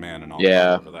grown man and I'll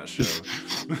cry for that show.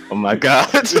 Oh my god.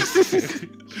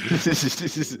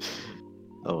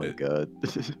 Oh my god.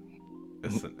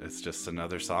 It's just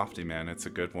another softie, man. It's a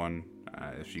good one.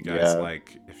 If you guys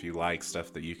if you like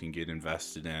stuff that you can get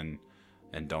invested in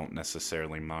and don't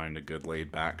necessarily mind a good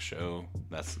laid back show,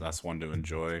 that's one to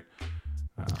enjoy.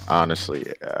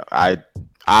 Honestly, I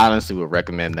honestly would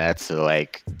recommend that to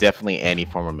like definitely any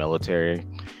former military,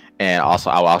 and also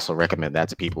I would also recommend that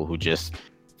to people who just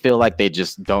feel like they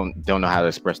just don't know how to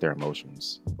express their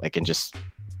emotions, like, and just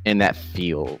in that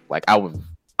feel. Like I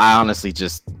honestly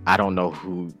I don't know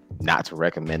who not to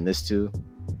recommend this to.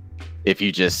 If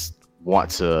you just want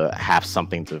to have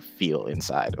something to feel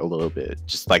inside a little bit.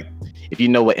 Just like if you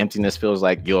know what emptiness feels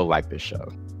like, you'll like this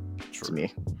show. True. To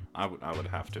me, I would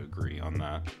have to agree on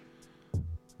that.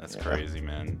 That's Yeah. crazy,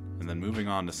 man. And then moving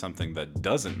on to something that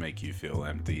doesn't make you feel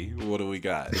empty. What do we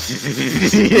got?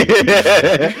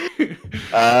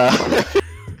 uh,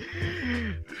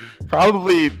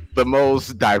 probably the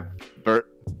most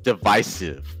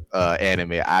divisive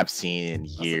anime I've seen in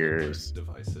That's a good word, years.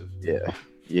 divisive. Yeah.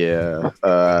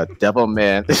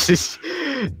 Devilman.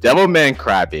 Devilman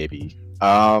Crybaby.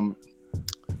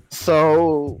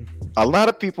 So a lot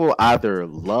of people either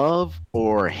love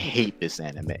or hate this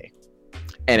anime.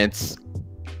 And it's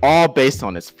all based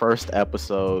on its first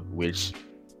episode, which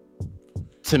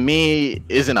to me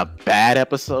isn't a bad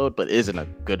episode, but isn't a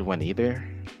good one either.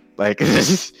 Like,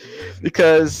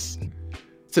 because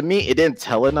to me it didn't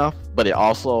tell enough, but it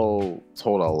also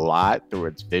told a lot through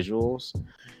its visuals.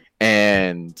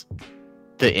 And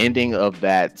the ending of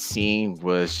that scene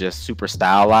was just super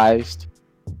stylized,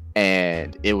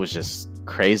 and it was just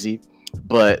crazy.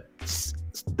 But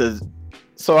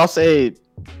so I'll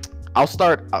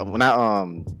start when I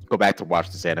go back to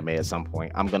watch this anime at some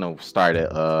point. I'm gonna start at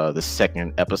the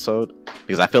second episode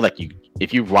because I feel like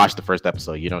if you watch the first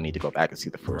episode, you don't need to go back and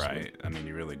see the first one. Right. I mean,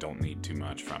 you really don't need too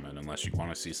much from it unless you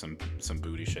want to see some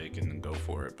booty shaking and go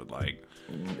for it. But like,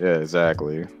 Yeah,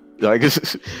 exactly. Like,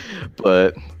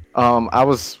 but I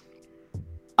was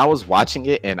watching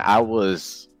it, and I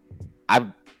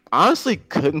honestly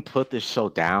couldn't put this show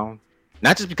down.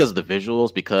 Not just because of the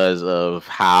visuals, because of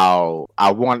how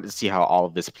I wanted to see how all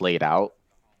of this played out.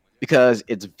 Because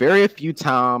it's very few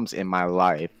times in my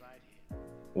life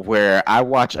where I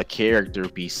watch a character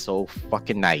be so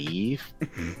fucking naive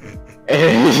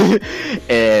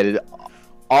and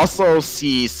also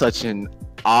see such an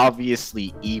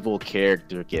obviously evil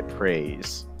character get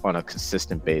praise on a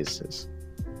consistent basis.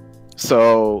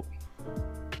 So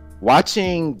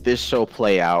watching this show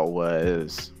play out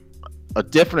was a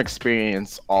different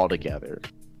experience altogether.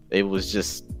 It was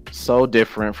just so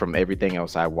different from everything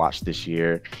else I watched this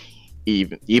year,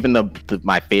 even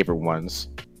my favorite ones.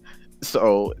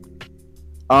 So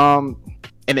and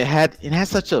it had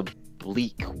such a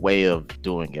bleak way of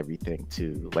doing everything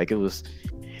too. Like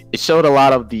it showed a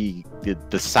lot of the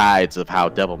sides of how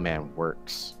Devilman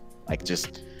works. Like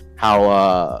just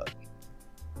how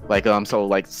so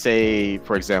like say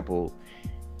for example,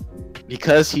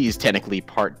 because he's technically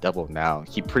part devil now,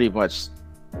 he pretty much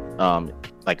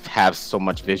like has so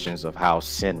much visions of how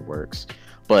sin works,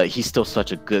 but he's still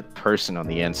such a good person on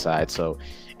the inside. So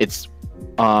it's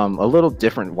a little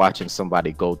different watching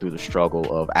somebody go through the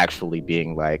struggle of actually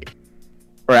being like,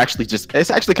 or actually just it's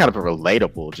actually kind of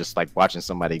relatable, just like watching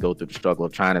somebody go through the struggle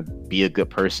of trying to be a good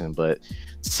person, but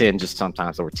sin just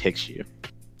sometimes overtakes you.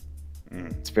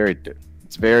 It's very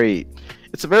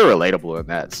relatable in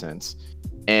that sense.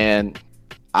 And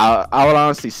I would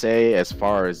honestly say, as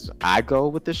far as I go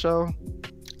with the show,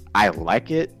 I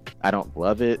like it. I don't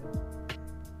love it,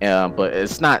 but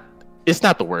it's not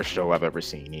the worst show I've ever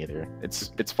seen either. It's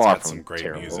far got from some great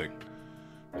terrible. music.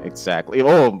 Exactly.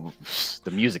 Oh,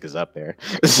 the music is up there.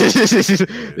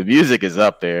 The music is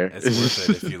up there. It's worth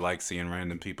it if you like seeing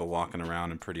random people walking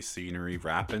around in pretty scenery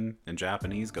rapping in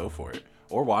Japanese. Go for it,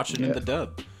 or watch it in the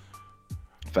dub.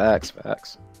 Facts.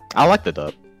 I like the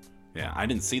dub. Yeah, I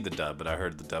didn't see the dub, but I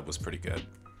heard the dub was pretty good.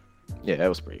 Yeah, that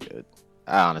was pretty good.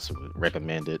 I honestly would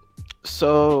recommend it.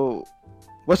 So,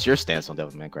 what's your stance on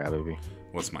Devilman Crybaby?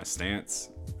 What's my stance?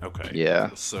 Okay.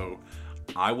 Yeah. So,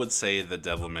 I would say the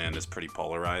Devilman is pretty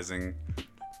polarizing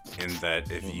in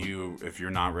that if you're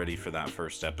not ready for that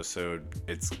first episode,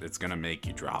 it's gonna make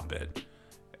you drop it,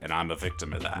 and I'm a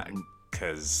victim of that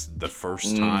because the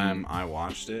first time I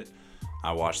watched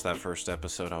that first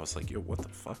episode, I was like, yo, what the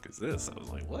fuck is this? I was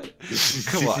like, what?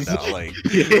 Come on now, like,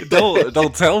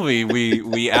 don't tell me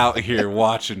we out here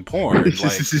watching porn.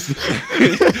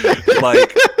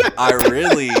 Like I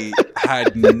really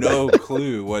had no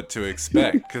clue what to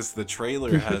expect because the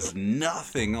trailer has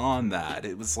nothing on that.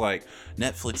 It was like,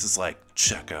 Netflix is like,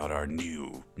 check out our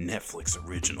new Netflix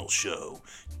original show,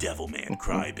 Devilman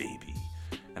Crybaby.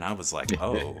 And I was like,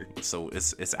 oh, so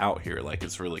it's out here, like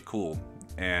it's really cool.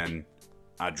 And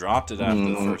I dropped it after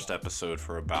the first episode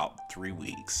for about 3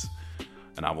 weeks.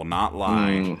 And I will not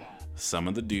lie, some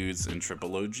of the dudes in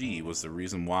Triple OG was the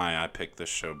reason why I picked this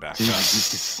show back up.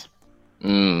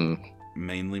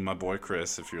 Mainly my boy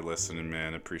Chris, if you're listening,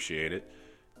 man, appreciate it.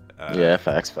 Yeah,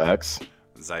 facts.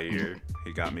 Zaire,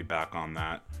 he got me back on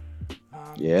that.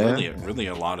 Yeah. Really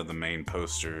a lot of the main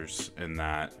posters in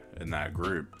that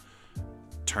group.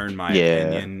 turn my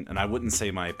opinion, and I wouldn't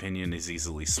say my opinion is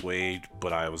easily swayed,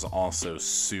 but I was also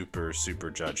super,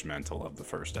 super judgmental of the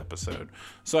first episode.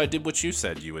 So I did what you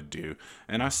said you would do,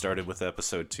 and I started with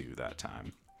episode 2 that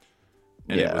time.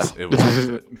 And it was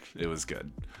good. It was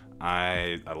good.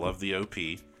 I love the OP.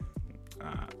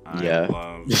 I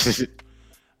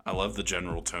love the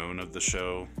general tone of the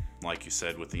show. Like you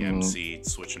said, with the MC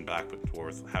switching back and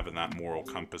forth, having that moral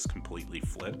compass completely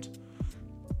flipped.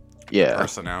 Yeah. The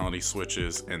personality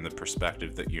switches and the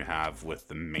perspective that you have with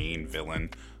the main villain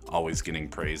always getting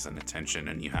praise and attention,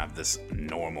 and you have this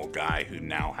normal guy who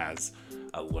now has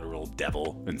a literal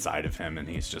devil inside of him, and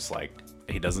he's just like,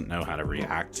 he doesn't know how to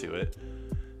react to it.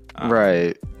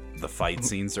 Right. The fight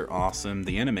scenes are awesome.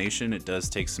 The animation, it does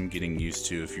take some getting used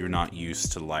to if you're not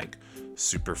used to like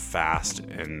super fast,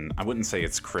 and I wouldn't say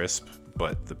it's crisp,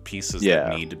 but the pieces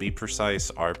that need to be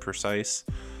precise are precise.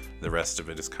 The rest of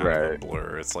it is kind of a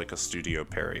blur. It's like a Studio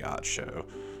Period show.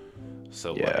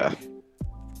 So like,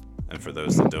 and for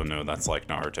those that don't know, that's like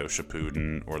Naruto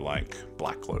Shippuden or like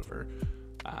Black Clover.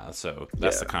 So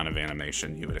that's the kind of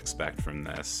animation you would expect from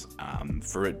this.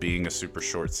 For it being a super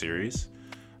short series,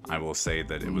 I will say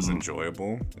that it was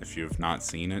enjoyable. If you have not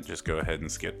seen it, just go ahead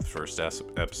and skip the first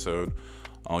episode.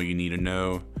 All you need to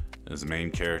know is the main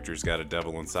character's got a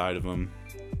devil inside of him.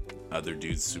 Other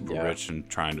dude's super rich and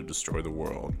trying to destroy the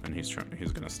world, and he's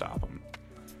gonna stop him.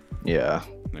 Yeah.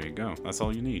 There you go. That's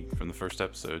all you need from the first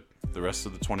episode. The rest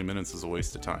of the 20 minutes is a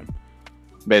waste of time.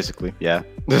 Basically, yeah.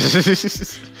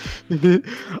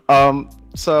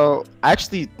 So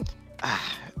actually,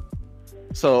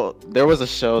 so there was a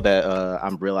show that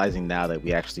I'm realizing now that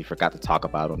we actually forgot to talk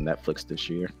about on Netflix this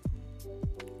year.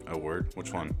 Oh, word?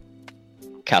 Which one?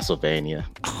 Castlevania.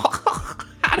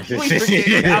 How did we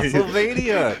forget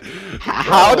Castlevania?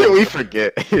 How did we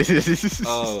forget?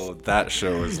 Oh, that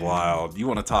show is wild. You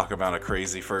want to talk about a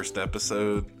crazy first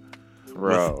episode?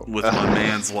 Bro. With my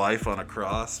man's wife on a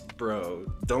cross?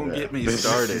 Bro, don't get me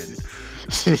started.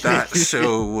 That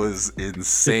show was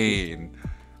insane.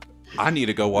 I need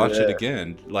to go watch it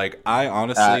again. Like, I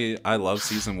honestly, I love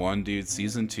season 1, dude.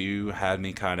 Season 2 had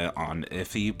me kind of on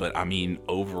iffy, but I mean,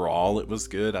 overall, it was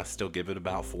good. I still give it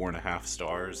about 4.5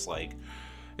 stars. Like,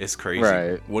 it's crazy.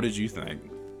 Right. What did you think?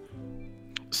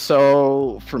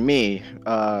 So, for me,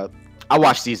 I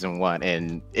watched season 1,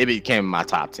 and it became my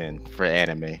top 10 for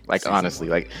anime. Like, season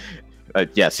honestly,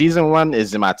 1. Season 1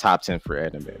 is in my top 10 for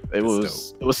anime. It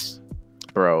was,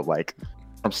 bro, like,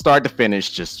 from start to finish,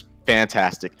 just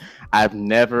fantastic. I've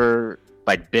never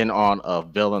been on a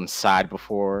villain's side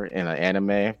before in an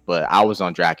anime, but I was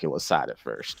on Dracula's side at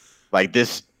first. Like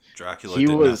this, Dracula did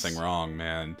nothing wrong,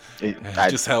 man.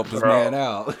 Just help his man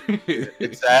out.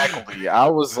 Exactly. I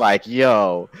was like,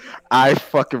 yo, I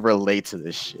fucking relate to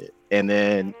this shit.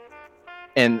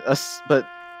 But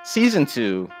season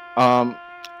 2, for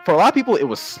a lot of people, it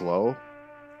was slow.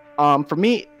 For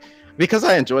me, because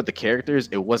I enjoyed the characters,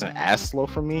 it wasn't as slow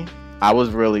for me.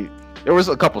 There was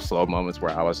a couple slow moments where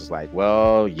I was just like,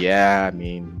 well, yeah, I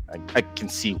mean, I can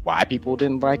see why people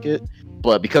didn't like it.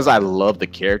 But because I love the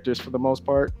characters for the most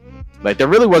part, like, there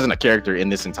really wasn't a character in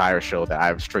this entire show that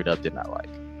I straight up did not like.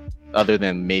 Other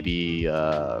than maybe,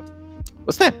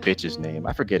 what's that bitch's name?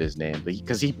 I forget his name,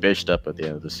 because he bitched up at the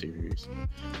end of the series.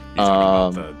 You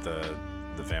talking about the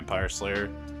Vampire Slayer?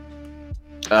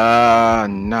 No,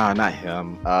 not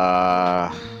him.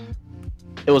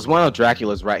 It was one of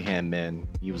Dracula's right-hand men.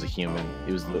 He was a human.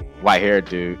 He was the white-haired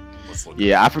dude.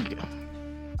 Yeah, I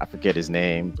forget his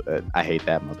name, but I hate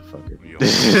that motherfucker. He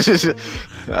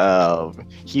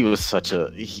was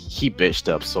he bitched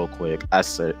up so quick. I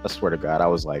swear to God, I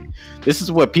was like, this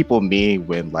is what people mean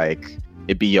when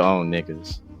it be your own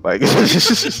niggas. Like,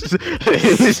 this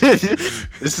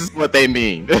is what they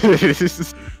mean. For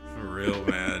real,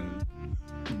 man.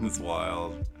 It's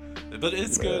wild. But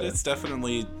it's good. It's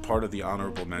definitely part of the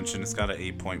honorable mention. It's got an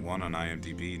 8.1 on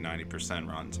IMDb, 90%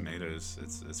 Rotten Tomatoes.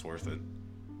 It's worth it.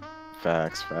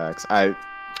 Facts. I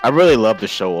really love the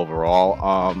show overall.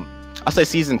 I'll say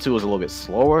season 2 is a little bit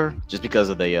slower just because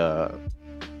of the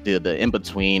in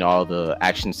between all the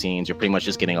action scenes. You're pretty much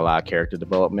just getting a lot of character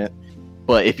development.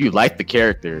 But if you like the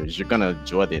characters, you're gonna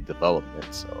enjoy the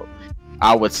development. So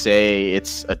I would say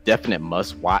it's a definite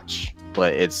must watch.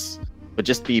 But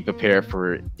just be prepared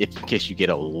for in case you get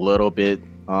a little bit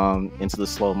into the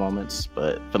slow moments.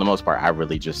 But for the most part, I love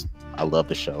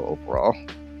the show overall.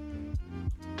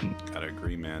 Gotta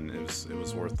agree, man. It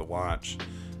was worth the watch.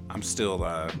 I'm still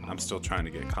trying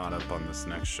to get caught up on this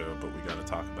next show, but we gotta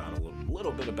talk about a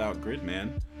little bit about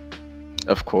Gridman.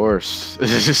 Of course.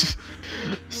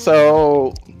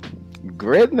 So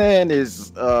Gridman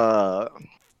is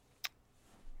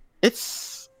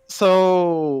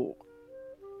So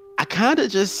I kind of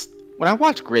just when I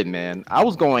watched Gridman, I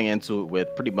was going into it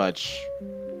with pretty much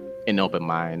an open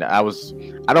mind. I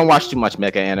don't watch too much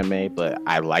mecha anime, but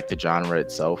I like the genre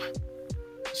itself.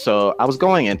 So I was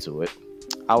going into it.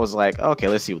 I was like, okay,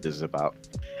 let's see what this is about.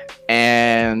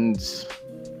 And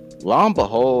lo and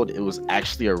behold, it was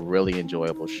actually a really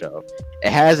enjoyable show.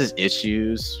 It has its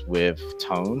issues with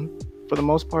tone for the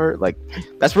most part. Like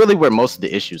that's really where most of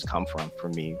the issues come from for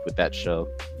me with that show.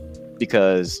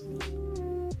 Because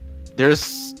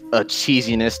there's a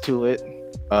cheesiness to it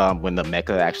when the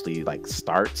mecha actually like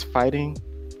starts fighting.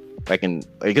 Like in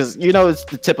because it's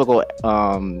the typical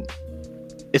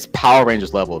it's Power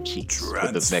Rangers level of cheese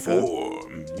with the mecha.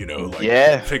 Transform,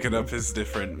 Yeah. picking up his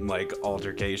different like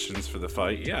altercations for the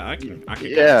fight. Yeah, I can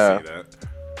Yeah. see that.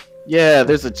 Yeah,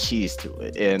 there's a cheese to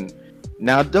it. And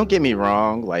now don't get me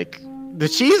wrong, like the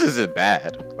cheese isn't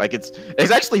bad. Like it's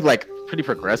actually like pretty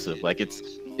progressive. Like it's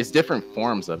different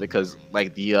forms of it because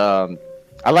like the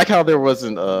I like how there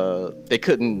wasn't they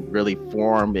couldn't really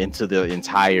form into the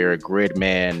entire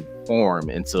Gridman form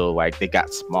until like they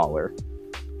got smaller.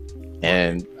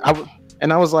 And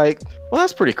I was like, well,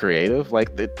 that's pretty creative.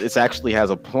 Like this actually has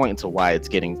a point to why it's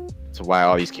getting to why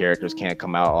all these characters can't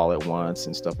come out all at once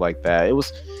and stuff like that.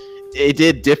 It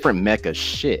did different mecha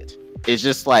shit. It's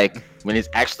just like when it's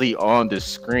actually on the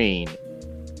screen,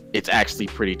 it's actually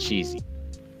pretty cheesy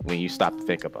when you stop to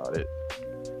think about it.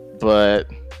 But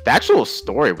the actual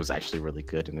story was actually really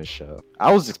good in this show.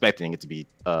 I was expecting it to be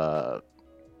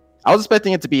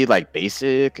like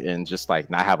basic and just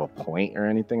like not have a point or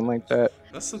anything like that.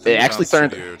 That's the thing It about actually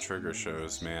turned Studio Trigger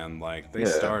shows, man. Like they Yeah.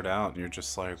 start out and you're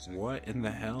just like, what in the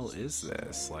hell is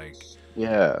this? Like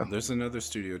Yeah. there's another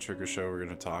Studio Trigger show we're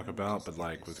gonna talk about, but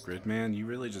like with Gridman, you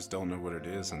really just don't know what it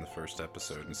is in the first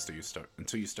episode until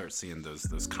you start seeing those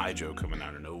kaijo coming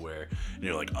out of nowhere, and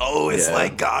you're like, oh, it's Yeah.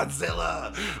 like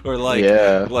Godzilla, or like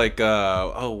Yeah.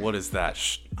 what is that?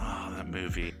 That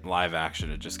movie live action.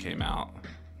 It just came out.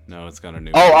 No, it's got a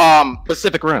new.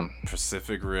 Pacific Rim.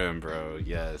 Pacific Rim, bro.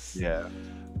 Yes. Yeah.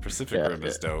 Pacific Yeah, Rim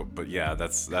is dope, but yeah,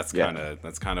 that's Yeah.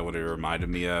 kind of what it reminded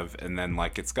me of. And then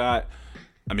like it's got,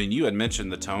 I mean, you had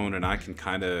mentioned the tone, and I can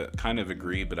kind of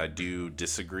agree, but I do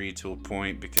disagree to a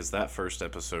point because that first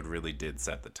episode really did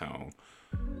set the tone.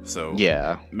 So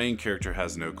Yeah. main character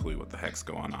has no clue what the heck's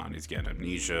going on. He's got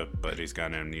amnesia, but he's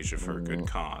got amnesia for a good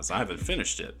cause. I haven't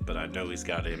finished it, but I know he's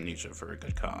got amnesia for a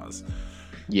good cause.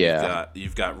 Yeah.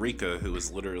 You've got Rika, who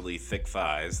is literally thick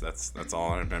thighs. That's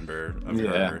all I remember of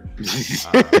Yeah. her.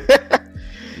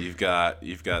 You've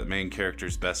got main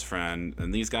character's best friend,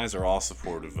 and these guys are all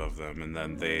supportive of them. And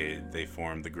then they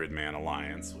form the Gridman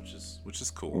Alliance, which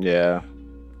is cool. Yeah.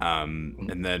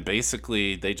 And then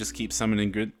basically they just keep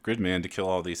summoning Gridman to kill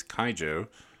all these kaijo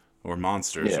or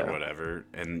monsters Yeah. or whatever.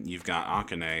 And you've got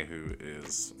Akane, who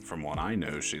is, from what I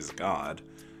know, she's a god.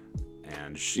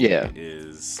 And she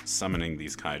is summoning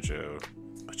these kaijo,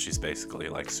 but she's basically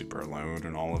like super alone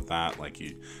and all of that. Like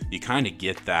you kind of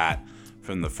get that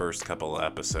from the first couple of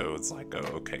episodes. Like,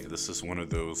 oh, okay, this is one of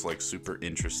those like super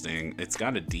interesting. It's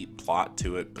got a deep plot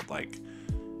to it, but like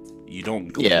you don't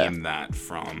glean that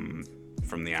from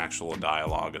the actual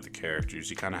dialogue of the characters.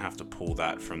 You kind of have to pull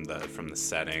that from the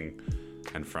setting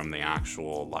and from the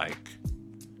actual like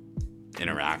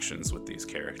interactions with these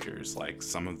characters. Like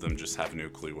some of them just have no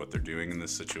clue what they're doing in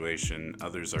this situation.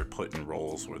 Others are put in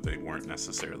roles where they weren't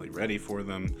necessarily ready for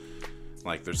them.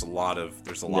 Like there's a lot of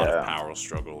power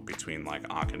struggle between like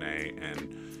Akane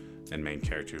and main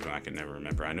character who I can never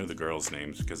remember. I know the girls'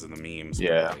 names because of the memes.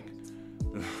 Yeah.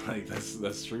 Like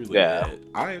that's truly it.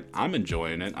 I'm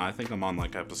enjoying it. I think I'm on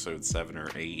like episode 7 or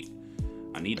 8.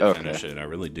 I need to finish it. I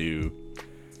really do.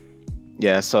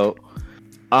 Yeah, so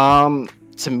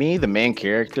to me the main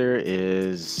character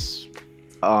is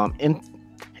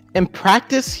in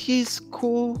practice he's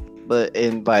cool, but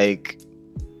in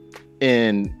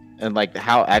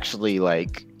how actually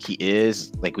like he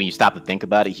is, like when you stop to think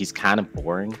about it, he's kind of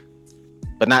boring.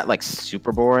 But not like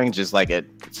super boring, just like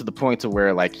to the point to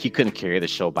where like he couldn't carry the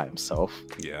show by himself.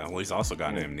 Yeah, well, he's also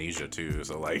got amnesia too,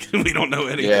 so like we don't know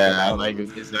anything. Yeah, about like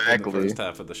him exactly. in the first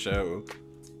half of the show.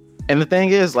 And the thing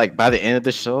is, like by the end of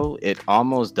the show, it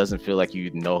almost doesn't feel like you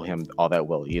know him all that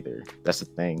well either. That's the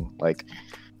thing. Like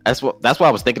that's what I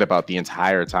was thinking about the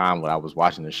entire time when I was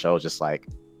watching the show. Just like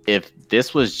if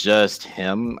this was just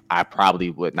him, I probably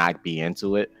would not be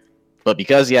into it. But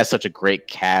because he has such a great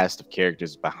cast of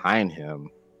characters behind him,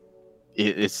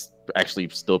 it's actually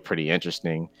still pretty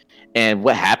interesting. And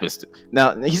what happens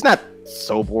now, he's not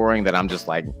so boring that I'm just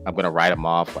like, I'm going to write him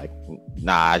off. Like,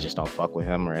 nah, I just don't fuck with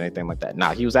him or anything like that.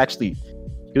 Nah, he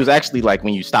he was actually like,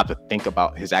 when you stop to think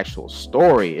about his actual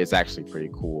story, it's actually pretty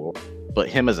cool. But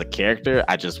him as a character,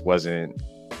 I just wasn't.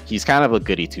 He's kind of a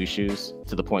goody two shoes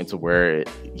to the point to where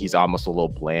he's almost a little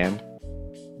bland.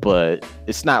 But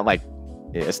it's not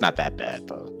that bad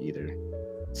though either.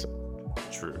 So,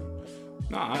 True.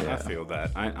 No, I feel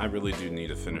that. I really do need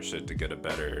to finish it to get a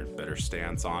better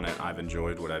stance on it. I've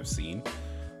enjoyed what I've seen.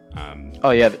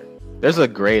 oh yeah, there's a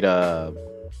great I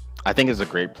think there's a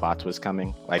great plot twist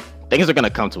coming. Like, things are gonna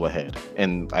come to a head,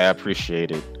 and I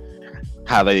appreciated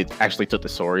how they actually took the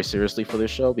story seriously for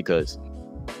this show, because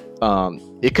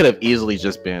it could have easily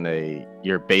just been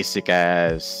your basic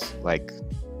ass like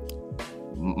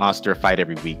monster fight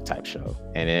every week type show,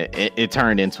 and it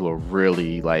turned into a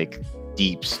really like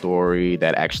deep story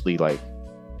that actually like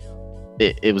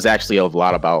it was actually a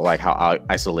lot about like how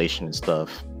isolation and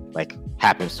stuff like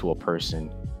happens to a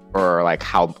person, or like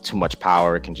how too much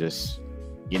power can just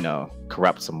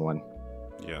corrupt someone.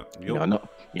 Yeah,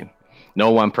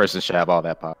 no one person should have all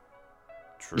that power.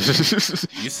 True.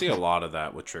 You see a lot of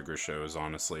that with trigger shows,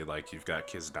 honestly. Like, you've got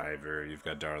Kiss Diver, you've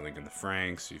got Darling in the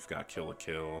Franxx, you've got Kill la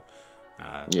Kill,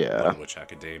 Little Witch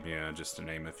Academia, just to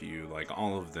name a few. Like,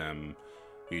 all of them,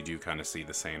 you do kind of see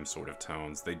the same sort of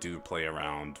tones. They do play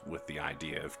around with the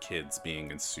idea of kids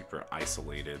being in super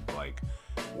isolated, like,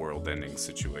 world-ending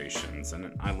situations.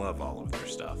 And I love all of their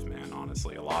stuff, man,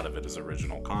 honestly. A lot of it is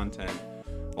original content.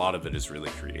 A lot of it is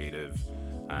really creative.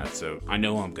 So I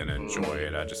know I'm gonna enjoy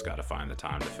it. I just gotta find the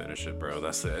time to finish it, bro.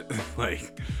 That's it.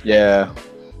 Like, yeah,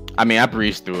 I mean, I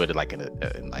breezed through it in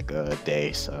a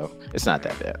day, so it's not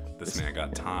that bad. This man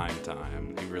got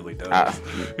time. He really does.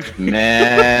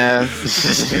 Man,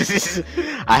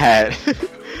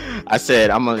 I said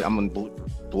I'm gonna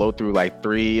blow through like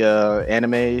 3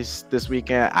 animes this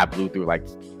weekend. I blew through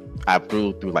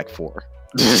like 4.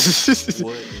 What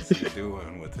is he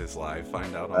doing with his life?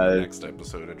 Find out on the next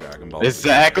episode of Dragon Ball.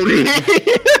 Exactly.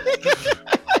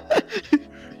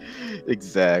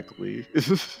 Exactly.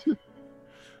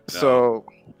 So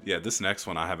yeah, this next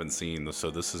one I haven't seen,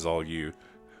 so this is all you.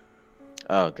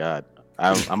 Oh God,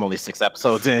 I'm only 6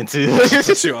 episodes into.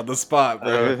 Put you on the spot,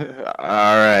 bro.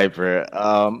 All right, bro.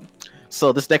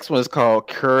 So this next one is called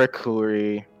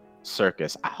Kurakuri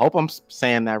Circus. I hope I'm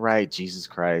saying that right. Jesus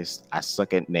Christ, I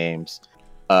suck at names.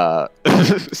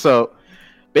 So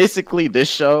basically this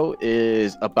show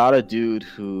is about a dude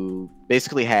who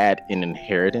basically had an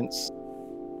inheritance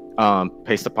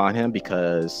placed upon him,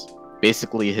 because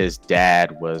basically his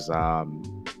dad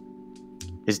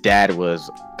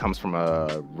comes from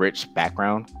a rich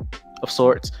background of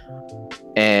sorts,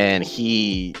 and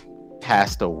he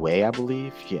passed away, I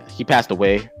believe. Yeah, he passed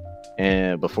away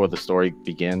and before the story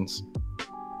begins.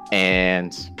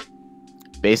 And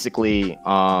basically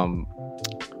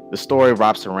the story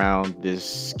wraps around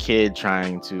this kid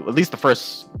trying to, at least the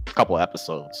first couple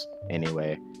episodes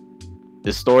anyway,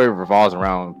 this story revolves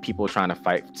around people trying to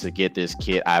fight to get this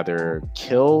kid either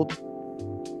killed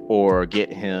or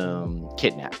get him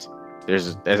kidnapped.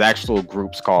 There's actual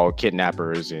groups called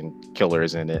kidnappers and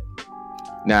killers in it.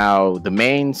 Now, the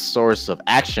main source of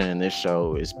action in this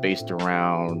show is based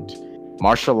around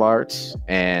martial arts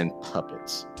and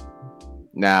puppets.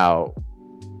 Now,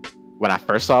 when I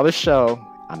first saw the show,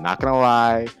 I'm not gonna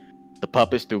lie, the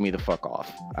puppets threw me the fuck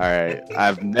off. All right,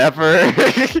 I've never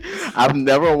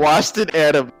watched an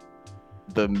anime.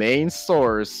 The main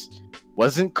source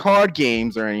wasn't card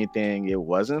games or anything. It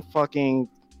wasn't fucking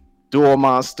Duel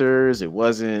Monsters. It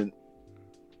wasn't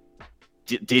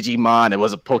Digimon. It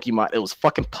wasn't Pokemon. It was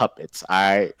fucking puppets. All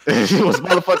right, it was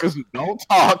motherfuckers who don't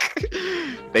talk.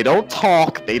 They don't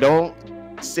talk. They don't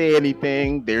say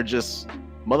anything. They're just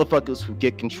motherfuckers who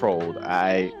get controlled.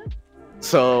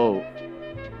 So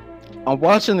I'm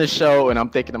watching the show and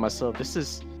I'm thinking to myself, this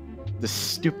is the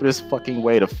stupidest fucking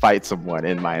way to fight someone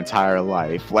in my entire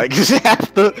life. Like,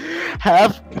 half the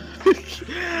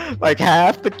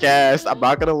cast, I'm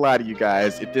not gonna lie to you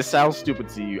guys, if this sounds stupid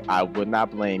to you, I would not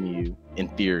blame you in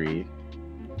theory.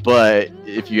 But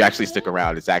if you actually stick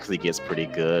around, it actually gets pretty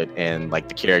good, and like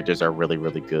the characters are really,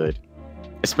 really good.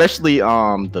 Especially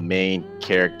the main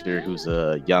character who's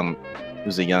a young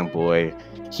boy.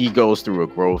 He goes through a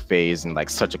growth phase in like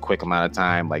such a quick amount of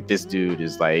time. Like, this dude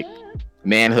is like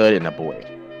manhood and a boy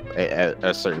at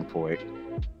a certain point.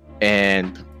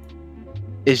 And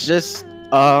it's just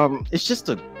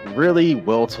a really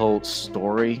well told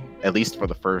story, at least for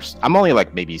the first. I'm only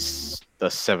like maybe the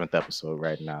 7th episode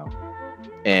right now,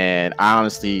 and I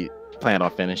honestly plan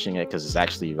on finishing it because it's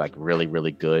actually like really,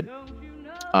 really good.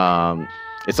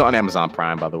 It's on Amazon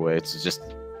Prime, by the way. It's just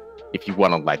if you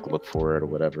want to like look for it or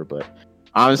whatever. But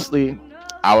honestly,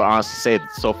 I would honestly say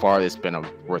that so far it's been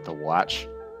worth a watch.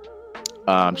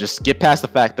 Just get past the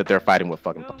fact that they're fighting with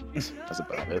fucking puppets. That's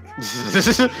about it.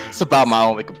 It's about my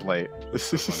only complaint.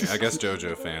 Funny. I guess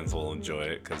JoJo fans will enjoy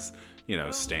it because,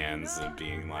 stands and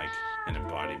being like an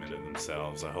embodiment of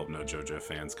themselves. I hope no JoJo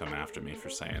fans come after me for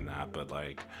saying that, but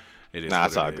like, it is. Nah,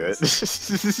 it's all good.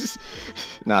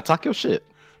 Nah, talk your shit.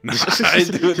 Nah, I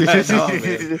ain't doing that. No,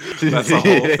 man. That's a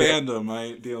whole fandom. I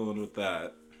ain't dealing with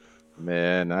that.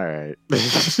 Man, all right.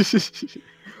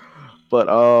 But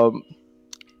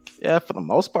yeah, for the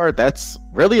most part, that's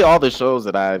really all the shows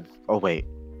that I've. Oh wait,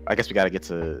 I guess we got to get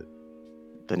to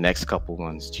the next couple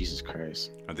ones. Jesus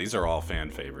Christ. These are all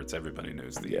fan favorites. Everybody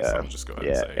knows these. Yeah. So I'll just go ahead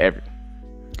and say.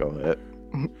 Go ahead.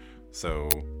 So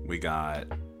we got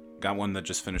one that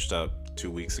just finished up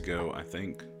 2 weeks ago, I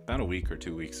think, about a week or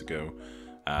 2 weeks ago.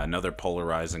 Another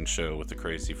polarizing show with the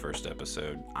crazy first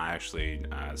episode. I actually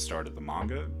started the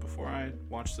manga before I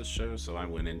watched this show, so I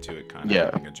went into it kind of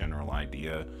having a general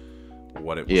idea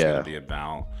what it was going to be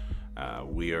about.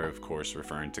 We are, of course,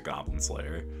 referring to Goblin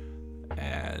Slayer.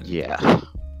 And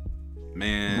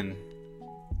man,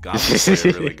 Goblin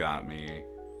Slayer really got me.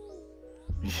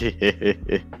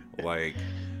 Like,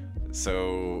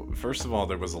 so first of all,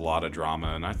 there was a lot of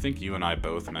drama, and I think you and I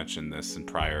both mentioned this in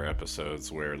prior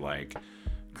episodes where like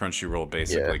Crunchyroll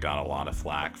basically got a lot of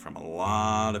flack from a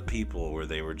lot of people where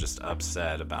they were just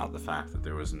upset about the fact that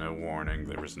there was no warning,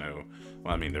 there was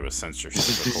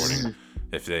censorship recording.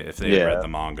 If they had read the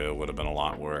manga, it would have been a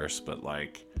lot worse, but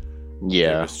like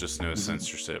there was just no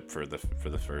censorship for the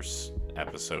first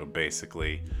episode.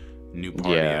 Basically, new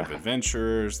party of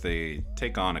adventurers, they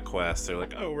take on a quest, they're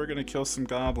like, oh, we're gonna kill some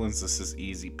goblins, this is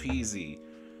easy peasy,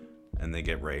 and they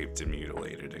get raped and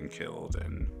mutilated and killed,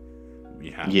 and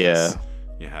you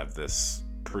have this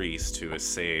priest who is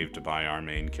saved by our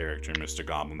main character, Mr.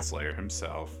 Goblin Slayer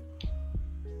himself.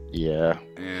 Yeah.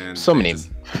 And so many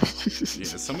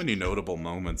so many notable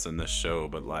moments in this show,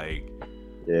 but like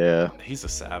he's a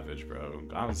savage, bro.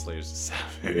 Goblin Slayer's a savage.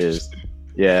 He is.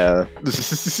 Yeah.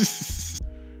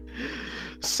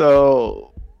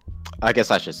 So I guess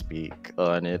I should speak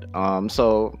on it.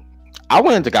 So I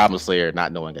went into Goblin Slayer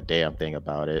not knowing a damn thing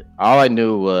about it. All I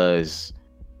knew was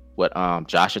what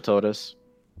Joshua told us,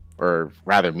 or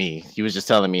rather me. He was just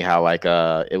telling me how like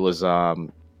it was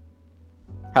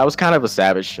how it was kind of a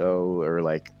savage show, or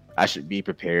like I should be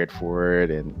prepared for it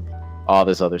and all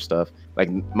this other stuff. Like,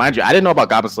 mind you, I didn't know about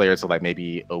Goblin Slayer until like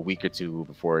maybe a week or two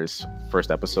before his first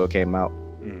episode came out.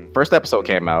 First episode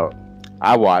came out,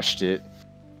 I watched it,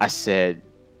 I said,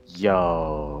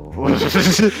 yo,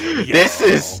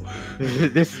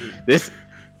 this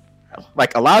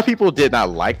like, a lot of people did not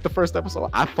like the first episode.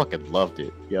 I fucking loved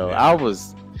it, yo. I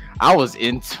was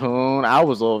in tune. I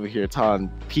was over here telling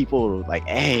people like,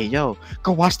 hey, yo,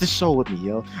 go watch this show with me,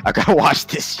 yo. I gotta watch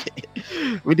this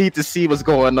shit. We need to see what's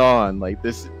going on. Like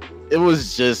this, it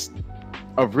was just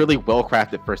a really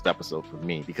well-crafted first episode for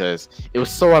me because it was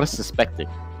so unsuspecting.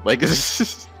 Like,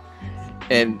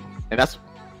 and that's,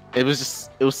 it was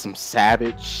some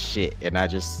savage shit, and I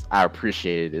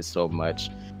appreciated it so much.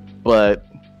 But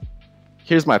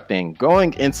here's my thing.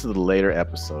 Going into the later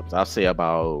episodes, I'll say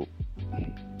about,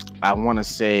 I want to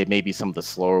say maybe some of the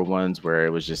slower ones where it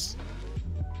was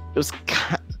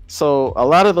so a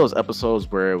lot of those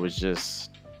episodes where it was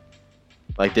just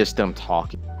like just them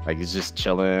talking, like it's just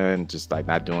chilling, just like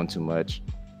not doing too much.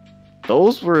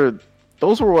 Those were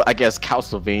what I guess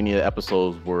Castlevania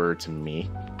episodes were to me,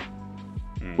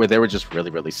 where they were just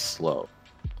really, really slow.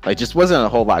 Like, just wasn't a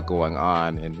whole lot going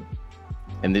on,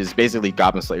 and there's basically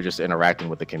Goblin Slayer just interacting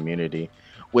with the community,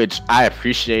 which I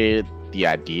appreciated the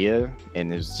idea,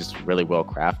 and it was just really well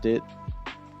crafted,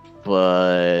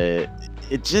 but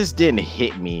it just didn't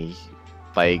hit me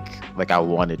like I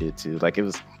wanted it to. Like, it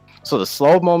was, so the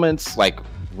slow moments like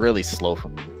really slow for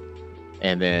me,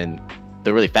 and then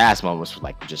the really fast moments were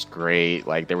like just great.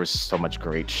 Like, there was so much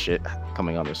great shit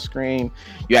coming on the screen.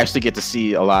 You actually get to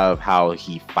see a lot of how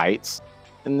he fights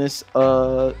in this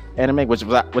anime,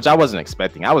 which I wasn't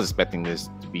expecting. I was expecting this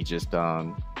to be just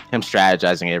him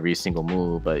strategizing every single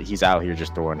move, but he's out here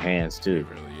just throwing hands too.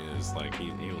 He really is. Like,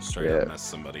 he'll straight up mess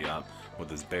somebody up with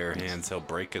his bare hands. He'll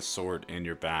break his sword in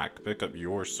your back, pick up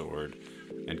your sword,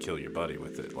 and kill your buddy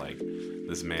with it. Like,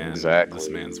 this man's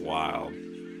wild.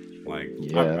 Like,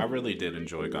 I really did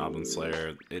enjoy Goblin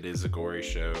Slayer. It is a gory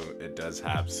show. It does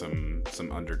have some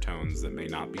undertones that may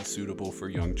not be suitable for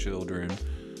young children.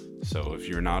 So if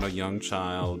you're not a young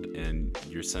child and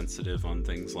you're sensitive on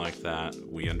things like that,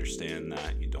 we understand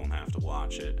that. You don't have to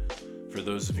watch it. For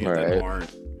those of you that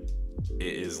aren't,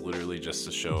 it is literally just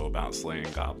a show about slaying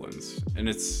goblins, and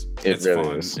it's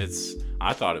really fun.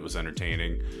 I thought it was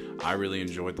entertaining. I really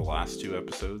enjoyed the last 2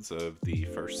 episodes of the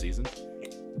first season.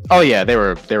 Oh yeah, they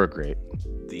were great.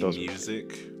 The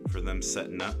music for them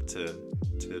setting up to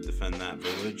defend that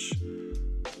village.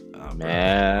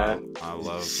 Man, I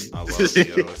love the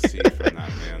OST from that,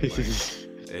 man. Like,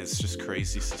 it's just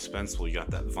crazy suspenseful. You got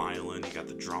that violin, you got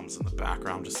the drums in the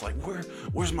background, just like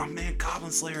where's my man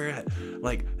Goblin Slayer at?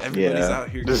 Like everybody's out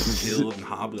here getting killed and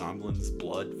hobgoblins,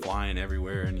 blood flying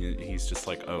everywhere, and he's just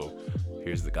like, oh,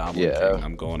 here's the Goblin King.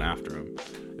 I'm going after him.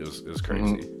 It was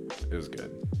crazy. It was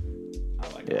good. I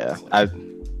like it.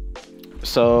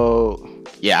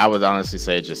 I would honestly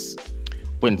say just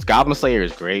when Goblin Slayer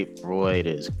is great, Royd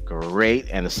is great,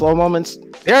 and the slow moments,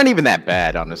 they aren't even that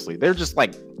bad, honestly. They were just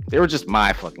my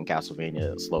fucking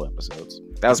Castlevania slow episodes.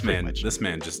 This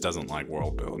man just doesn't like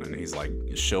world building. He's like,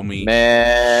 show me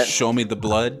the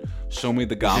blood, show me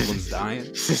the goblins dying,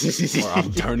 or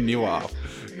I'm turning you off.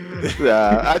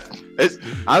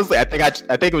 Honestly, I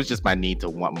think it was just my need to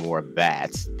want more of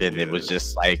that than it was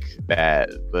just like that.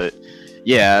 But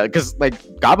yeah, because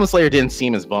like Goblin Slayer didn't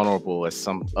seem as vulnerable as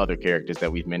some other characters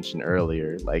that we've mentioned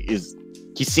earlier. Like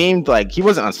he seemed like he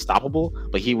wasn't unstoppable,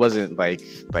 but he wasn't like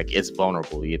it's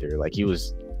vulnerable either. Like he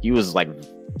was like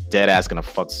dead ass gonna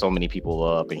fuck so many people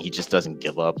up, and he just doesn't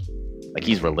give up. Like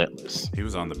he's relentless. He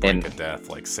was on the brink of death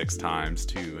like 6 times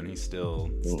too, and he still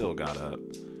got up.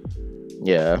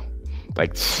 Yeah,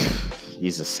 like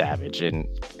he's a savage, and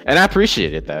I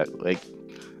appreciated that. Like,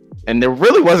 and there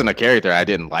really wasn't a character I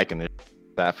didn't like in that.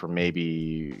 For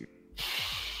maybe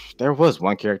there was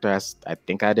one character I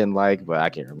think I didn't like, but I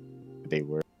can't remember who they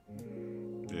were.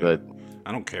 Yeah. But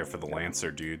I don't care for the Lancer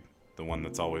dude, the one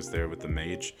that's always there with the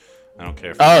mage. I don't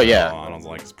care for him at all. I don't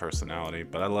like his personality,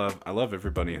 but I love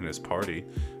everybody in his party.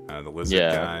 The lizard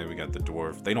guy, we got the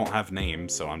dwarf. They don't have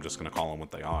names, so I'm just gonna call them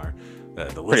what they are.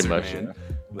 The lizard man,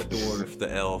 the dwarf,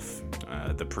 the elf,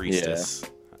 the priestess.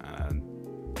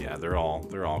 They're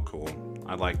all cool.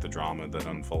 I liked the drama that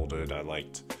unfolded. I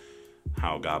liked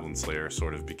how Goblin Slayer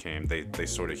sort of became. They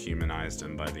sort of humanized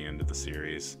him by the end of the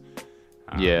series.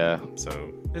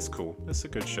 So it's cool. It's a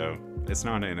good show. It's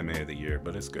not anime of the year,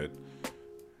 but it's good.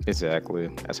 Exactly.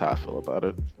 That's how I feel about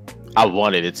it. I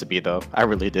wanted it to be, though. I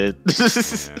really did.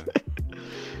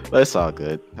 But it's all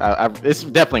good. It's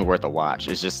definitely worth a watch.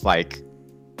 It's just like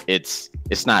it's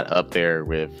not up there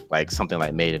with like something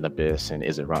like Made in Abyss and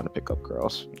Is It Wrong to Pick Up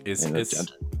Girls?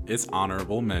 It's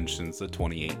honorable mentions of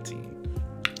 2018.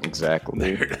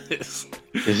 Exactly. There it is.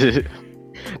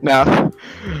 Now,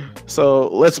 so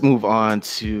let's move on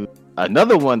to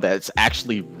another one that's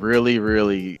actually really,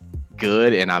 really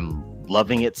good, and I'm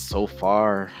loving it so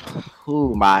far.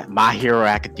 Ooh, My Hero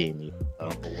Academia. Oh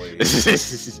boy.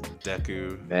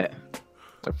 Deku. That,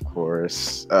 of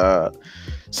course.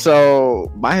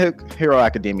 So My Hero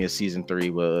Academia season 3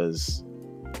 was,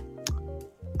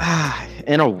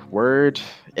 in a word,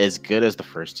 as good as the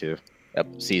first 2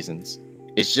 seasons.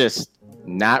 It's just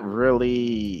not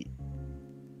really.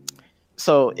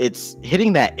 So it's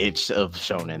hitting that itch of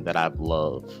shonen that I've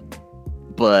loved,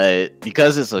 but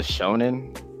because it's a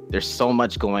shonen, there's so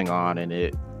much going on in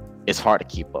it. It's hard to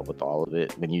keep up with all of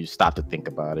it when you stop to think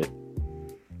about it.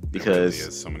 Because there really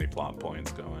is so many plot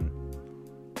points going.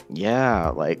 Yeah,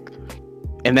 like,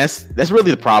 and that's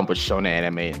really the problem with shonen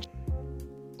anime, and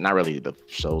not really the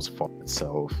show's fault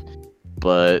itself.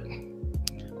 But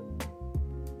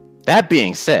that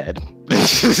being said,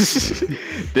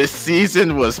 this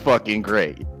season was fucking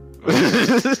great.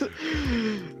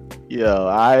 Yo,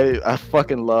 I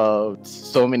fucking loved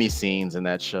so many scenes in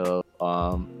that show.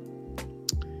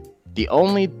 The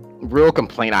only real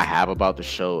complaint I have about the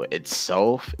show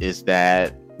itself is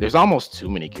that there's almost too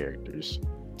many characters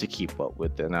to keep up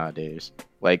with nowadays.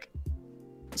 Like,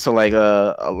 so like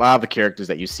a lot of the characters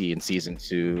that you see in season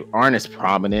 2 aren't as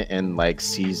prominent in like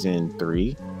season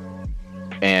 3,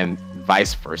 and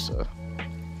vice versa.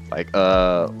 Like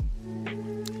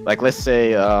let's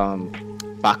say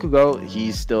Bakugo,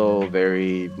 he's still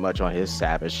very much on his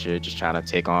savage shit, just trying to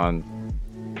take on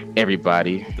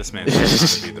everybody. This man's trying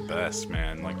to be the best,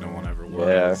 man, like no one ever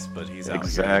was. But he's out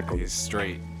here, he's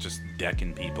straight just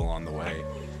decking people on the way.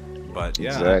 But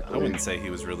yeah, I wouldn't say he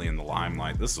was really in the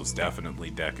limelight. This was definitely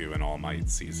Deku and All Might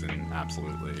season,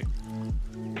 absolutely.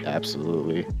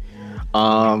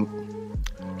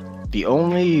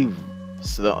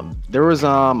 There was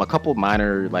a couple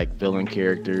minor like villain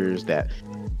characters that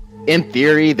in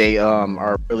theory they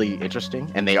are really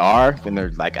interesting, and they are when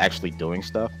they're like actually doing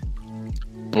stuff.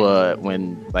 But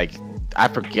when like I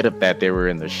forget that they were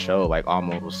in the show like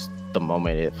almost the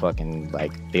moment it fucking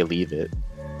like they leave it.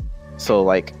 So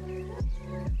like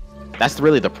that's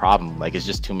really the problem. Like it's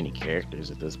just too many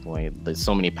characters at this point. There's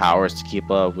so many powers to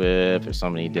keep up with. There's so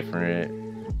many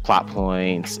different plot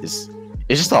points. It's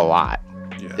just a lot.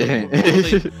 Yeah,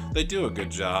 they do a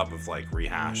good job of like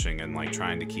rehashing and like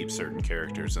trying to keep certain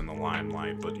characters in the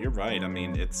limelight. But you're right. I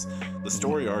mean, it's the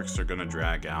story arcs are gonna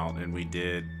drag out, and we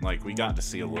got to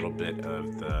see a little bit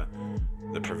of the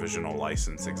provisional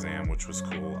license exam, which was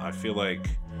cool. I feel like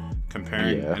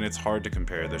comparing, and it's hard to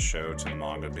compare the show to the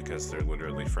manga because they're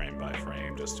literally frame by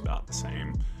frame just about the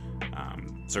same.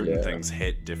 Certain things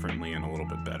hit differently and a little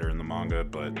bit better in the manga,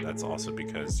 but that's also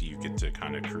because you get to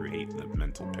kind of create the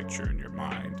mental picture in your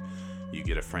mind. You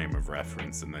get a frame of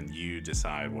reference and then you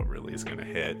decide what really is going to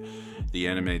hit. The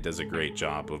anime does a great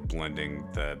job of blending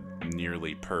the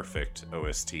nearly perfect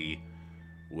OST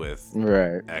with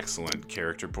excellent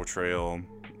character portrayal.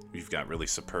 You've got really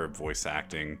superb voice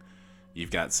acting.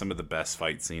 You've got some of the best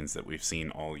fight scenes that we've seen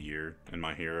all year in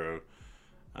My Hero.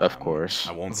 Of course,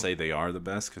 I won't say they are the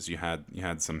best because you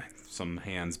had some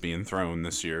hands being thrown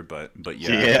this year, but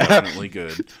definitely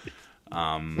good.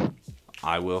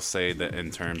 I will say that in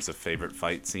terms of favorite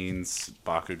fight scenes,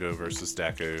 Bakugo versus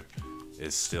Deku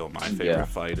is still my favorite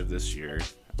fight of this year.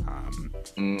 I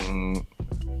mean,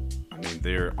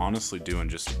 they're honestly doing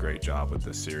just a great job with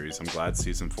this series. I'm glad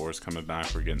season 4 is coming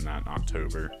back. We're getting that in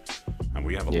October, and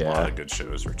we have a lot of good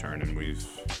shows returning.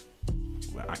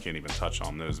 I can't even touch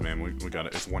on those, man. We got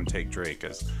it. It's one take Drake,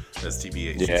 as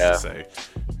TBH used to say.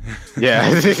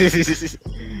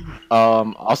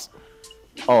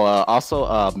 Also,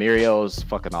 Mirio's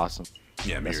fucking awesome.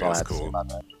 Yeah, Mirio's cool.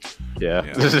 Yeah,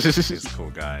 he's a cool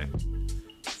guy.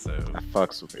 So I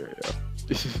fucks with Mirio.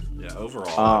 Yeah,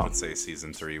 overall, I would say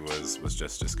season 3 was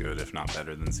just as good, if not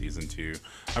better, than season 2.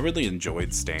 I really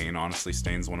enjoyed Stain. Honestly,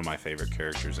 Stain's one of my favorite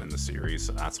characters in the series,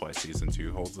 so that's why season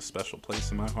 2 holds a special place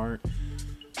in my heart.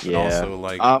 And also,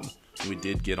 like, we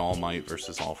did get All Might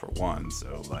versus All for One,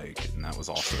 so like, and that was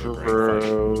also a great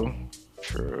fight.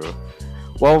 True.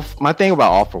 Well, my thing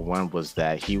about All for One was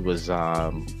that he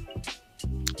wasn't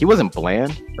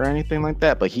bland or anything like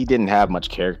that, but he didn't have much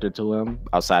character to him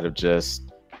outside of just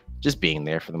being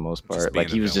there for the most part. Like,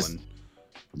 he was villain.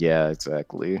 Yeah,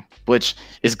 exactly. Which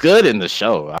is good in the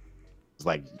show. It's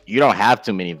like, you don't have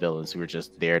too many villains who are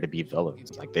just there to be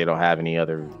villains. Like, they don't have any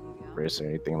other risk or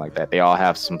anything like that. They all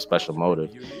have some special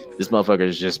motive. This motherfucker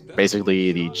is just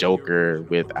basically the Joker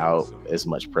without as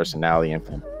much personality and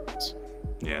flamboyance.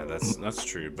 Yeah, that's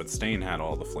true. But Stain had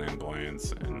all the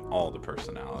flamboyance and all the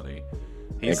personality.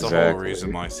 He's the whole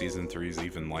reason why season 3 is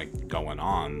even like going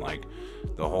on. Like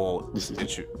the whole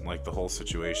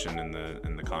situation in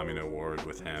the Kamino Ward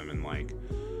with him, and like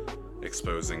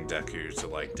exposing Deku to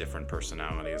like different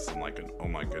personalities, and like, oh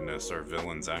my goodness, are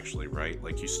villains actually right?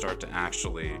 Like, you start to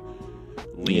actually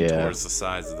lean towards the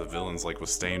sides of the villains. Like,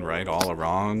 was Stain right all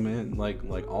wrong, man?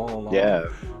 Like all along. Yeah.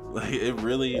 Like, it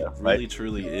really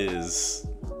truly is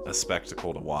a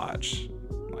spectacle to watch.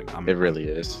 Like, it really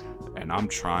is. And I'm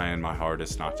trying my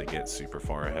hardest not to get super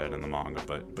far ahead in the manga,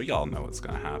 but y'all know what's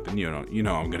gonna happen. You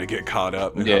know I'm gonna get caught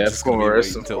up. And I'm just gonna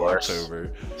wait until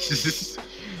October. I'm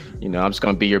just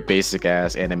gonna be your basic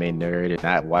ass anime nerd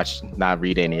and not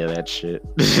read any of that shit.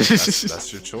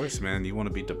 That's your choice, man. You want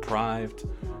to be deprived?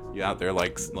 You out there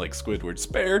like Squidward?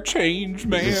 Spare change,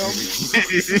 ma'am.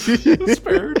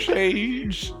 Spare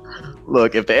change.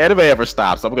 Look, if the anime ever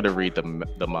stops, I'm gonna read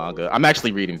the manga. I'm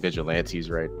actually reading Vigilantes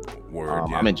right. Word,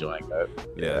 yeah. I'm enjoying that.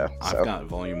 Yeah, I've got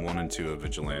volume 1 and 2 of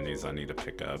Vigilantes I need to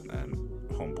pick up, and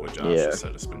homeboy Josh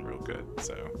said it's been real good.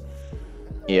 So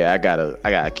yeah, I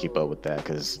gotta keep up with that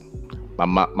because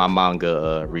my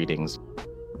manga readings,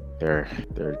 they're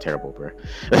terrible, bro.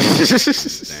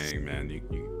 Dang, man,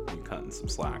 you cutting some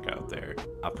slack out there.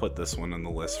 I put this one on the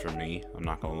list for me. I'm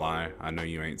not gonna lie. I know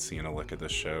you ain't seen a lick of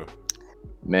this show.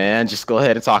 Man, just go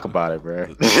ahead and talk about it, bro.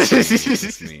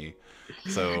 It's me.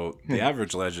 So the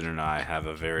average legend and I have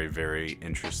a very, very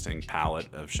interesting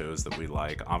palette of shows that we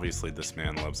like. Obviously, this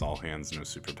man loves All Hands, No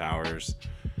Superpowers.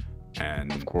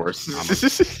 And of course,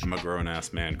 I'm a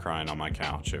grown-ass man crying on my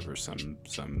couch over some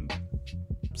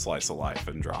slice of life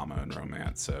and drama and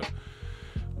romance. So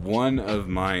one of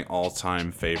my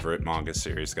all-time favorite manga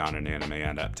series got an anime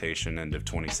adaptation end of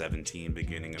 2017,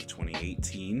 beginning of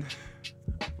 2018.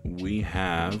 We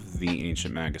have The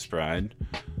Ancient Magus Bride.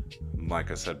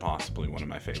 Like I said, possibly one of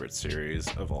my favorite series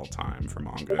of all time for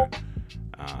manga.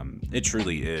 It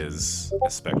truly is a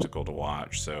spectacle to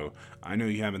watch. So I know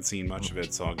you haven't seen much of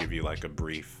it, so I'll give you like a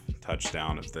brief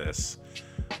touchdown of this.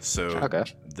 So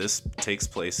this takes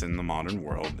place in the modern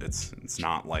world. It's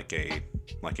not like an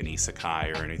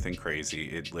isekai or anything crazy.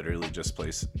 It literally just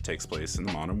takes place in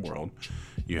the modern world.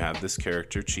 You have this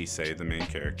character, Chise, the main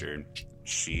character.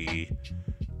 She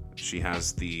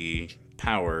has the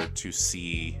power to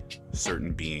see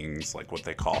certain beings, like what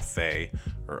they call fae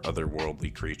or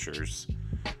otherworldly creatures,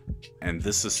 And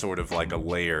this is sort of like a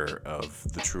layer of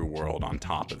the true world on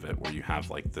top of it, where you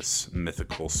have like this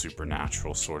mythical,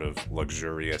 supernatural, sort of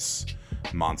luxurious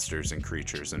monsters and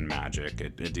creatures and magic.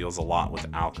 It deals a lot with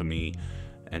alchemy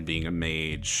and being a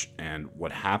mage. And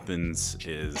what happens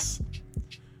is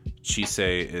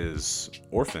Chisei is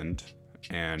orphaned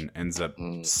and ends up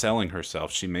selling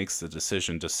herself. She makes the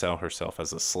decision to sell herself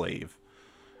as a slave.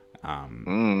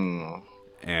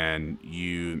 And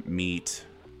you meet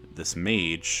this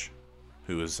mage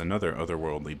who is another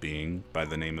otherworldly being by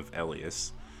the name of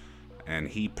Elias. And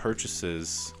he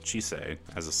purchases Chisei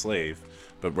as a slave,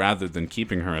 but rather than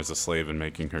keeping her as a slave and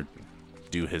making her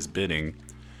do his bidding,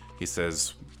 he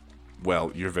says,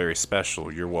 well, you're very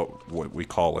special. You're what we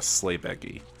call a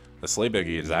sleighbeggy. A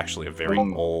sleighbeggy is actually a very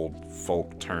old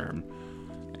folk term.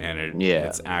 And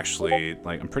it's actually,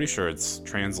 like, I'm pretty sure it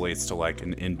translates to like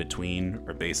an in-between,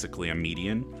 or basically a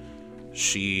median.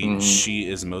 She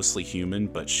is mostly human,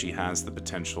 but she has the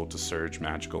potential to surge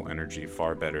magical energy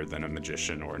far better than a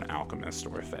magician or an alchemist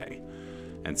or a fae.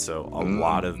 And so a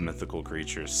lot of mythical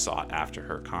creatures sought after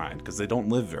her kind, because they don't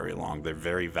live very long. They're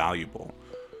very valuable.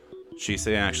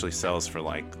 Chisei actually sells for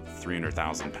like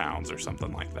 300,000 pounds or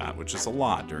something like that, which is a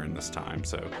lot during this time.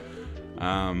 So,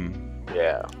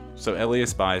 So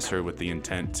Elias buys her with the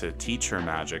intent to teach her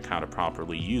magic, how to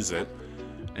properly use it.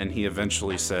 And he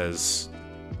eventually says,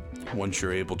 once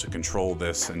you're able to control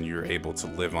this and you're able to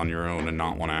live on your own and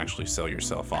not want to actually sell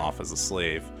yourself off as a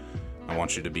slave, I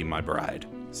want you to be my bride.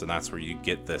 So that's where you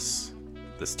get this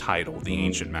title, the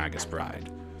Ancient Magus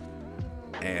Bride.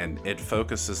 And it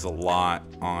focuses a lot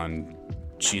on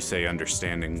Chisei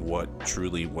understanding what a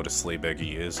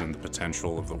sleighbeggy is and the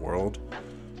potential of the world.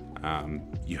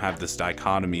 You have this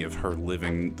dichotomy of her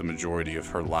living the majority of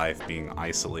her life being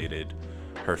isolated,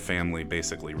 her family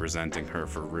basically resenting her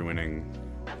for ruining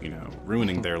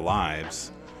their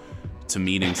lives, to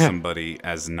meeting somebody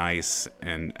as nice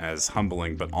and as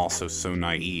humbling, but also so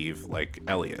naive, like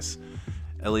Elias.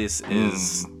 Elias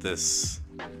is this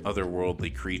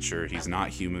otherworldly creature. He's not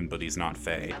human, but he's not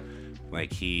fae.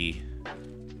 Like, he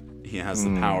has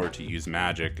the power to use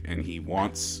magic, and he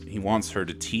wants her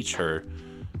to teach her,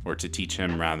 or to teach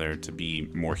him rather, to be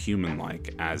more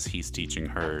human-like as he's teaching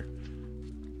her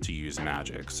to use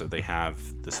magic. So they have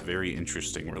this very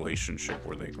interesting relationship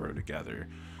where they grow together.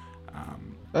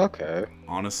 Okay.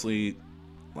 Honestly,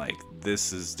 like,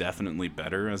 this is definitely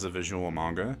better as a visual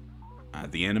manga.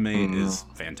 The anime is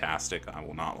fantastic, I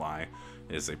will not lie.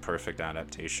 It is a perfect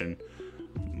adaptation.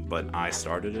 But I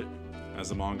started it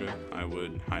as a manga. I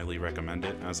would highly recommend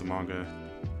it as a manga.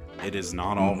 It is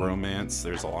not all romance.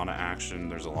 There's a lot of action.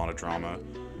 There's a lot of drama.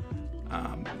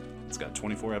 It's got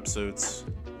 24 episodes.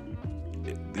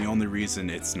 The only reason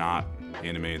it's not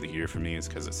anime of the year for me is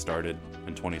because it started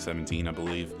in 2017, I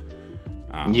believe.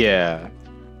 And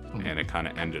it kind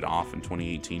of ended off in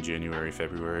 2018, January,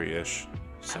 February-ish.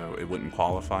 So it wouldn't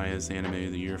qualify as anime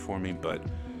of the year for me, but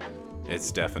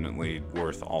it's definitely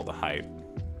worth all the hype.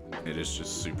 It is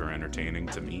just super entertaining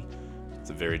to me. It's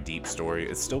a very deep story.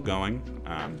 It's still going.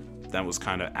 That was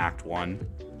kind of Act 1.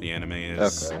 The anime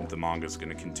is. Okay. The manga's going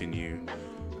to continue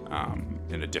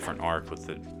in a different arc with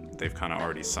the... They've kind of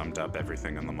already summed up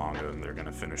everything in the manga, and they're going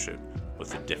to finish it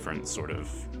with a different sort of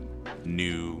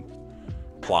new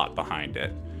plot behind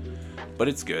it. But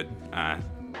it's good.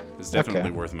 It's definitely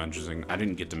worth mentioning. I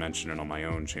didn't get to mention it on my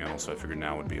own channel, so I figured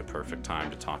now would be a perfect time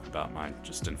to talk about my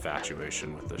just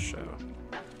infatuation with this show.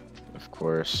 Of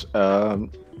course.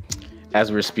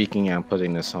 As we're speaking, I'm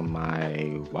putting this on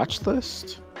my watch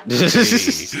list.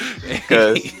 Because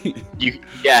you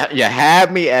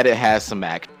had me at it has some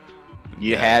action.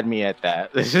 You had me at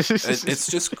that. It's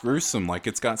just gruesome. Like,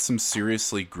 it's got some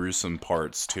seriously gruesome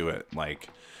parts to it. Like,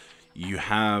 you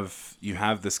have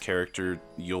this character.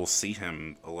 You'll see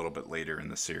him a little bit later in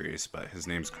the series, but his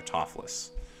name's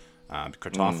Kartophilus.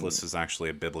 Kartophilus is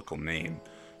actually a biblical name.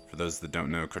 For those that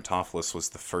don't know, Kartophilus was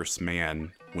the first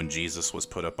man when Jesus was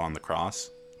put up on the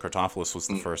cross. Kartophilus was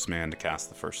the first man to cast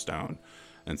the first stone.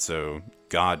 And so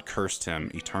God cursed him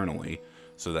eternally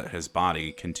so that his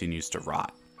body continues to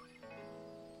rot.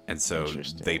 And so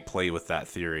they play with that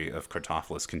theory of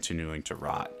Kartophilus continuing to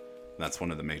rot. That's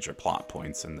one of the major plot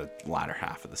points in the latter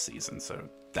half of the season. So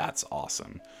that's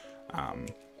awesome.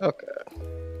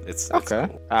 It's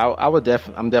cool.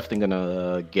 I'm definitely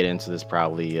gonna get into this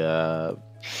probably. I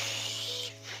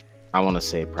want to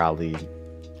say probably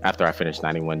after I finish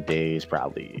 91 Days,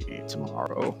 probably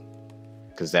tomorrow,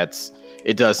 because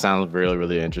it does sound really,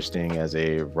 really interesting as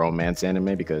a romance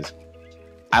anime, because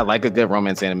I like a good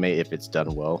romance anime if it's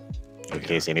done well. In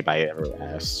case anybody ever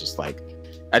asks,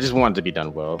 I just want it to be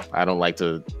done well. I don't like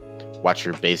to watch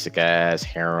your basic ass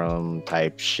harem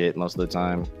type shit most of the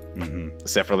time.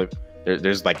 Except for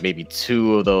there's like maybe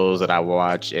 2 of those that I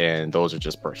watch, and those are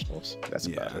just personals. That's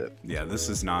about it. Yeah, this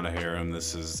is not a harem.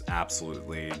 This is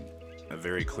absolutely a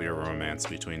very clear romance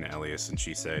between Elias and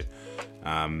Chise.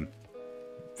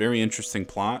 Very interesting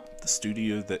plot. The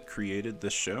studio that created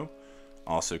this show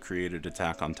also created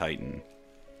Attack on Titan.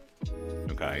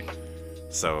 Okay.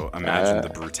 So imagine the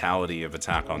brutality of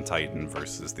Attack on Titan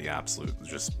versus the absolute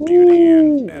just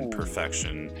beauty and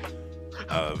perfection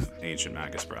of Ancient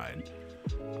Magus Bride.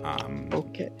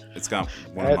 Okay. It's got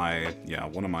one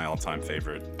of my all-time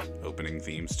favorite opening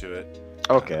themes to it.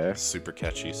 Okay. Super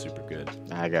catchy, super good.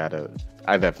 I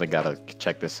definitely gotta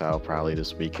check this out probably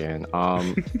this weekend.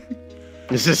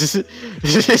 This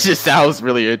just sounds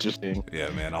really interesting. Yeah,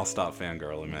 man, I'll stop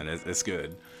fangirling, man. It's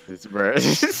good.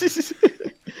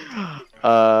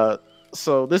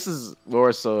 So this is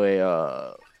more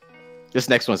so this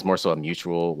next one's more so a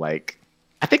mutual. Like,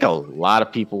 I think a lot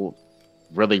of people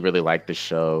really like the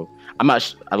show. A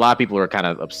lot of people are kind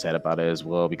of upset about it as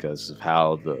well because of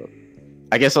how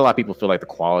I guess a lot of people feel like the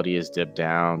quality is dipped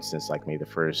down since like maybe the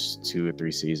first 2 or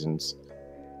 3 seasons.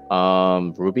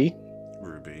 Ruby,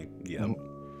 yeah.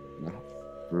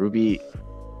 Ruby.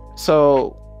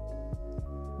 So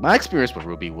my experience with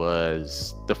Ruby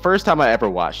was the first time I ever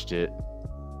watched it.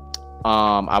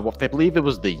 I believe it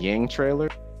was the Yang trailer.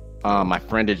 My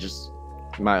friend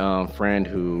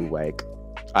who, like,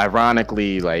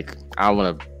 ironically, like, I don't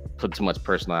want to put too much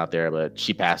personal out there, but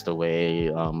she passed away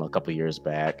a couple years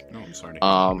back. No, I'm sorry to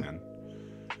hear that, man.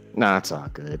 Nah, it's all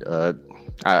good.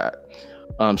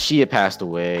 She had passed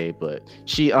away, but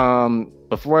she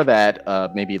before that,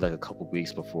 maybe like a couple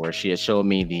weeks before, she had showed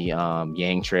me the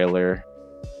Yang trailer,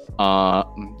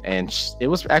 and it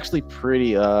was actually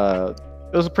pretty.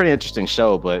 It was a pretty interesting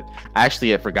show, but I actually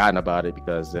had forgotten about it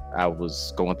because I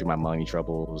was going through my money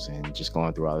troubles and just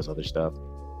going through all this other stuff.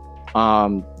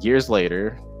 Years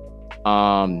later,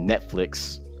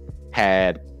 Netflix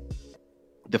had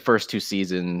the first 2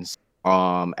 seasons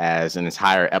as an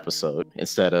entire episode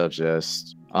instead of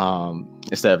just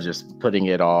putting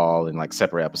it all in like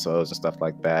separate episodes and stuff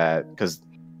like that, because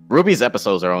Ruby's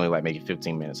episodes are only like maybe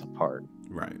 15 minutes apart.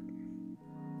 Right.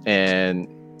 And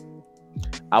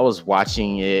I was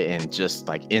watching it and just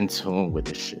like in tune with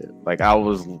the shit. Like I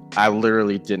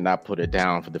literally did not put it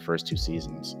down for the first 2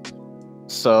 seasons.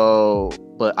 So,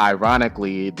 but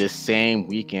ironically, this same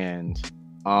weekend,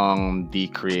 the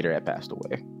creator had passed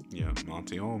away. Yeah,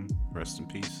 Monty Oum, rest in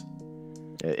peace.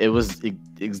 It was the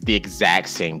exact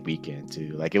same weekend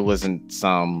too. Like it wasn't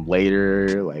some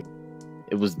later. Like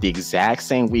it was the exact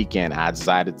same weekend. I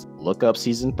decided to look up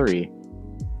season 3.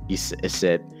 It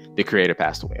said the creator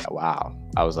passed away. Wow.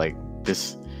 I was like,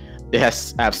 I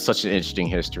have such an interesting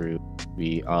history.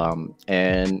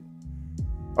 And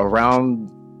around,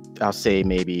 I'll say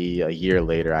maybe a year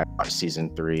later, I watched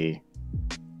season 3,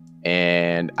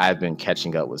 and I've been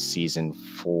catching up with season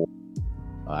 4.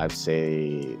 I'd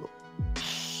say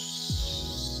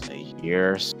a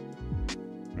year.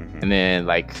 And then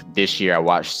like this year I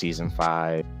watched season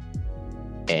 5,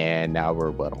 and now we're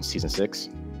on season 6.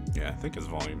 Yeah, I think it's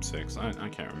volume 6. I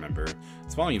can't remember.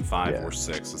 It's volume 5 or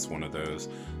 6. It's one of those.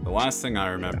 The last thing I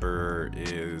remember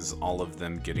is all of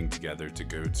them getting together to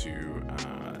go to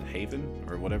Haven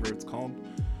or whatever it's called.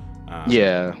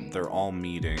 They're all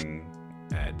meeting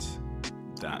at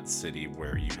that city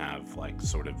where you have like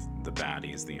sort of the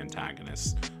baddies, the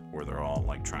antagonists, where they're all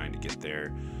like trying to get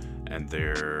there, and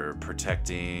they're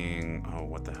protecting. Oh,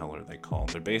 what the hell are they called?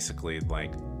 They're basically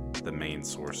like the main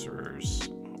sorcerers.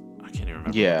 I can't even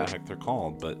remember what the heck they're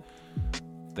called, but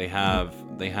they have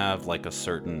like a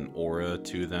certain aura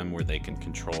to them where they can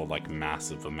control like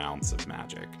massive amounts of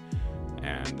magic,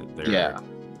 and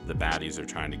the baddies are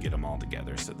trying to get them all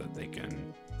together so that they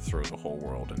can throw the whole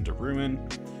world into ruin.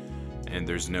 And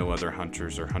there's no other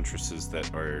hunters or huntresses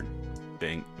that are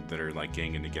like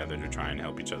ganging together to try and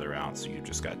help each other out. So you've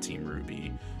just got Team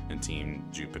Ruby and Team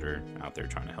Jupiter out there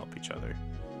trying to help each other.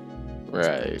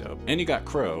 Right. And you got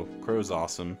Crow. Crow's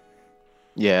awesome.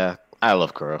 Yeah, I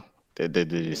love Crow. They're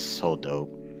just so dope.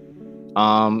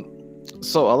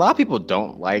 So a lot of people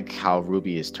don't like how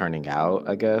Ruby is turning out,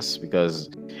 I guess, because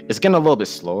it's getting a little bit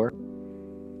slower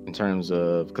in terms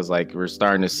of, because like we're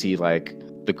starting to see like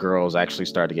the girls actually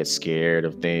start to get scared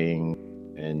of things,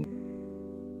 and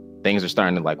things are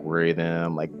starting to like worry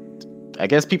them. Like I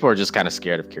guess people are just kind of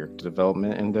scared of character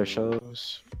development in their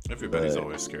shows. Everybody's But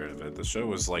always scared of it. The show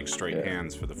was like straight yeah,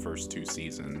 hands for the first 2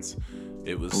 seasons.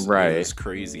 It was right,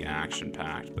 crazy action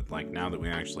packed, but like now that we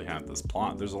actually have this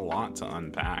plot, there's a lot to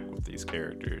unpack with these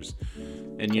characters.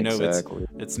 And you know, exactly.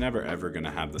 it's never ever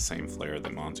gonna have the same flair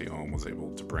that Monty Oum was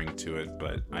able to bring to it,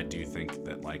 but I do think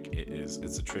that like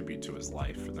it's a tribute to his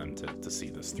life for them to see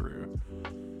this through.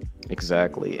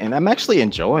 Exactly. And I'm actually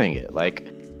enjoying it.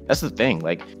 Like, that's the thing.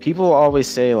 Like, people always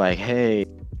say, like, hey,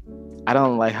 I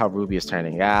don't like how Ruby is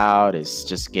turning out. It's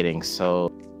just getting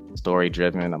so story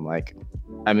driven. I'm like,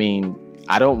 I mean,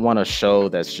 I don't want a show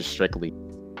that's just strictly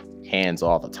hands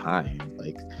all the time.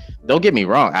 Like, don't get me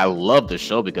wrong. I love the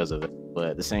show because of it.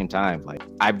 But at the same time, like,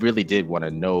 I really did want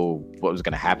to know what was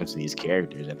going to happen to these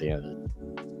characters at the end of it.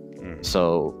 Mm.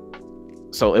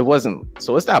 So it wasn't,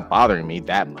 so it's not bothering me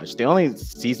that much. The only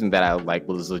season that I like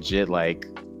was legit like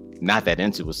not that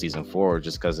into was season 4,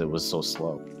 just because it was so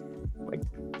slow. Like,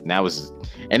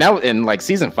 and like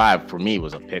season 5 for me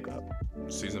was a pickup.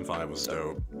 Season 5 was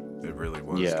dope. It really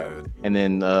was Yeah. good. And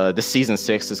then the season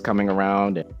 6 is coming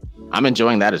around, and I'm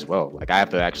enjoying that as well. Like, I have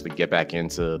to actually get back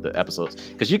into the episodes,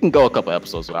 because you can go a couple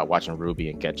episodes without watching Ruby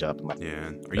and catch up in like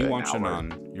Yeah. Are you an watching hour.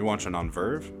 on you're watching on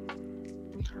Verve?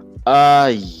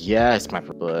 Yeah, it's my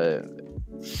but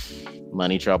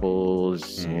money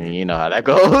troubles. Mm. You know how that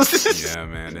goes. Yeah,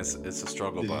 man. It's a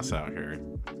struggle bus out here.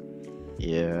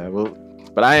 Yeah, well,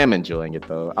 but I am enjoying it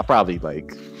though. I'll probably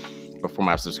like before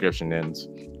my subscription ends,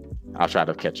 I'll try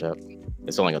to catch up.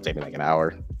 It's only gonna take me like an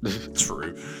hour.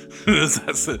 True.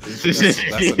 that's an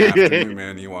afternoon,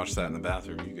 man. You watch that in the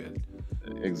bathroom, you good.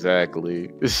 Exactly.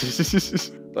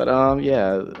 But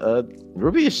yeah,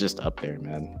 Ruby is just up there,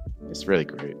 man. It's really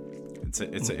great.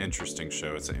 It's an interesting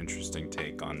show. It's an interesting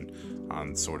take on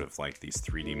sort of like these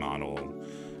 3D model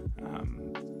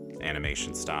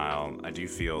animation style. I do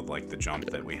feel like the jump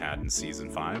that we had in season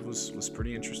 5 was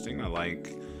pretty interesting. I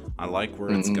like where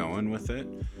it's going with it.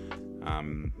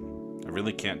 I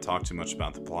really can't talk too much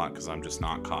about the plot because I'm just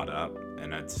not caught up,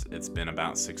 and it's been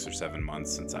about 6 or 7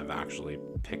 months since I've actually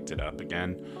picked it up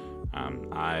again.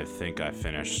 I think I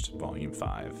finished volume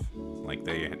 5. Like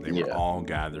they were all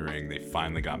gathering. They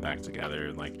finally got back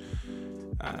together. Like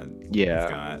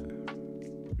Yeah.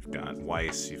 you've got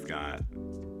Weiss. You've got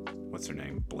what's her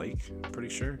name? Blake. I'm pretty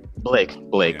sure. Blake.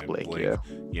 Yeah.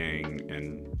 Yang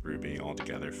and Ruby all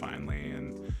together finally,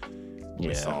 and we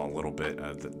Yeah. saw a little bit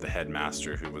of the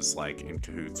headmaster who was like in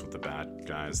cahoots with the bad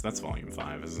guys. That's volume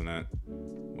 5, isn't it?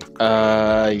 With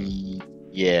Yeah. like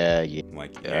Yeah,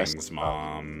 Yang's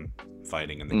mom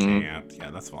fighting in the camp.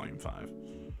 Yeah, that's volume 5.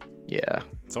 Yeah.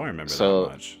 So I remember So-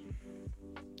 that much.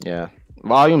 Yeah.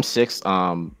 Volume 6,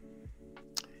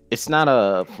 it's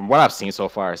not from what I've seen so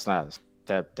far, it's not a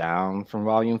step down from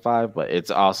volume 5, but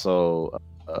it's also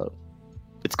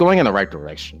it's going in the right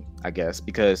direction, I guess,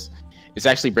 because it's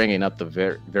actually bringing up the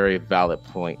very, very valid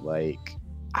point. Like,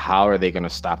 how are they going to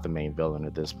stop the main villain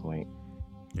at this point?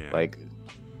 Yeah. Like,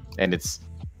 and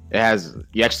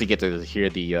you actually get to hear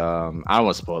the I don't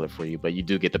want to spoil it for you, but you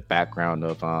do get the background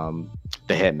of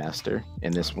the headmaster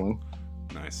in this one.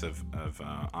 Nice of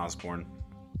Osborne.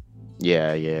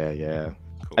 Yeah. Cool.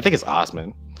 I think it's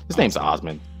Osmond. His name's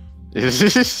Osmond.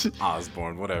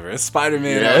 Osborne, whatever. It's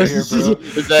Spider-Man out here, bro.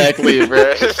 Exactly,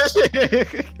 bro.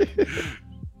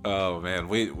 Oh man,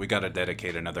 we got to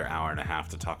dedicate another hour and a half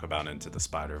to talk about Into the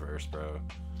Spider-Verse, bro.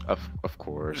 Of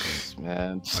course,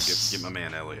 man. I'll get my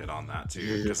man Elliot on that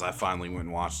too, because I finally went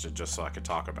and watched it just so I could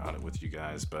talk about it with you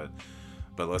guys. But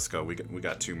let's go. We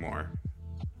got 2 more.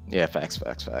 Yeah, facts.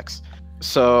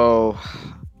 So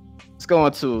let's go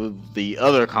on to the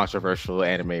other controversial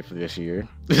anime for this year.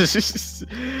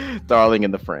 Darling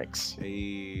in the Franxx.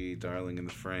 Hey, Darling in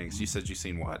the Franxx. You said you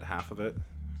seen what? Half of it?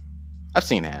 I've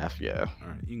seen half, yeah. All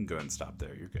right, you can go ahead and stop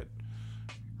there. You're good.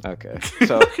 Okay.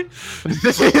 So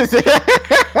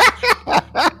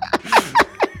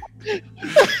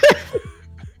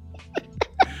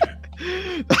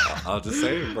I'll just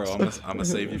say it, bro. I'm gonna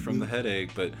save you from the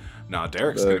headache. But nah,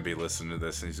 Derek's gonna be listening to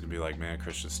this and he's gonna be like, "Man,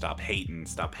 Christian, stop hating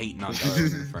on Darling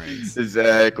in the Franxx."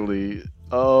 Exactly.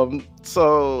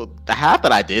 So the half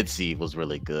that I did see was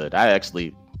really good. I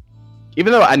actually,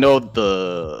 even though I know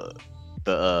the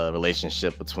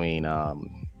relationship between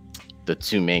the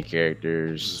 2 main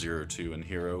characters, 02 and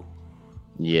Hero.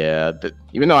 yeah,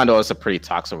 even though I know it's a pretty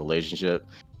toxic relationship,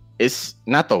 it's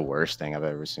not the worst thing I've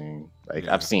ever seen. Like,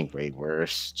 Yeah. I've seen way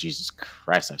worse. Jesus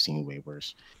Christ, I've seen way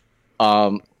worse.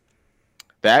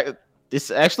 That it's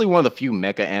actually one of the few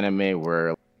mecha anime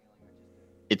where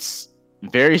it's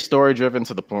very story driven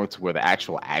to the point where the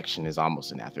actual action is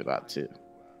almost an afterthought too.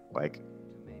 Like,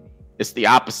 it's the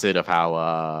opposite of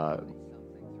how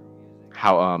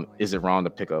Is It Wrong to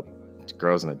Pick Up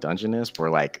Girls in a Dungeon is, where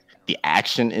like the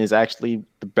action is actually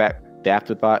the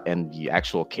afterthought, and the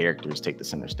actual characters take the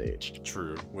center stage.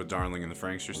 True. With Darling in the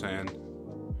Franxx, you're saying?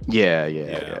 Yeah.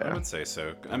 I would say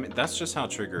so. I mean, that's just how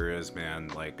Trigger is, man.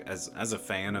 Like, as a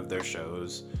fan of their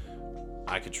shows,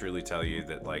 I could truly tell you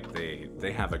that like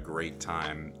they have a great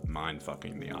time mind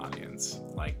fucking the audience.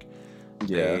 Like,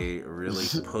 they really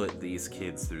put these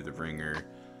kids through the ringer.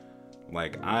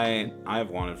 Like, I've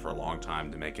wanted for a long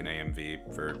time to make an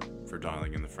AMV for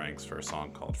Darling in the Franxx for a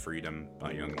song called Freedom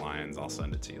by Young Lions. I'll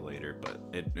send it to you later, but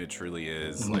it truly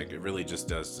is like, it really just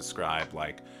does describe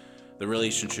like the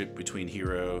relationship between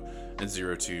Hero and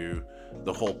Zero Two.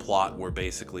 The whole plot where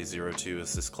basically Zero Two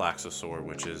is this Klaxosaur,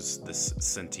 which is this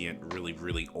sentient, really,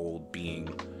 really old being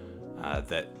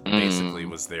that basically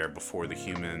was there before the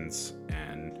humans,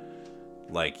 and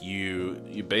like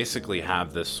you basically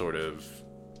have this sort of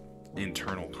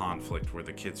internal conflict where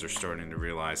the kids are starting to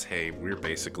realize, hey, we're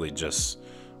basically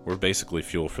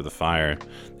fuel for the fire.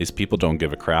 These people don't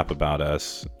give a crap about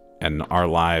us, and our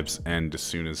lives end as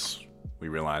soon as we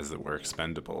realize that we're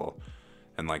expendable.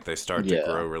 And like they start to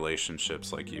grow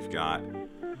relationships. Like you've got,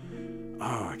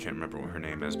 I can't remember what her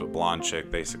name is, but blonde chick,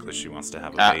 basically she wants to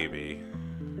have a baby.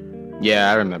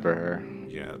 Yeah, I remember her.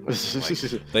 Yeah, like,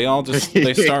 they all just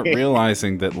they start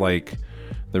realizing that like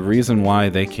the reason why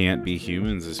they can't be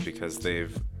humans is because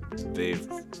they've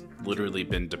literally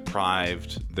been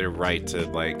deprived their right to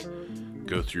like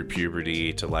go through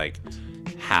puberty, to like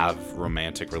have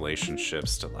romantic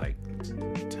relationships, to like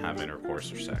to have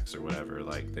intercourse or sex or whatever.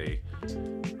 Like they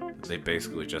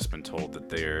basically just been told that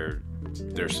their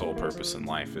sole purpose in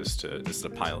life is to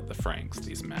pilot the Franxx,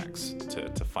 these mechs,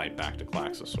 to fight back to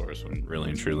Klaxosaurs, when really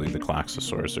and truly the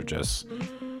Klaxosaurs are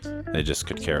they just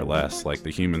could care less. Like the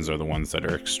humans are the ones that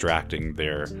are extracting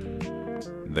their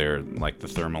like the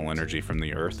thermal energy from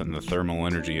the earth, and the thermal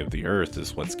energy of the earth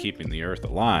is what's keeping the earth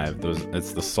alive.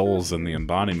 It's the souls and the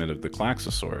embodiment of the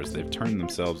Klaxosaurs. They've turned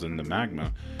themselves into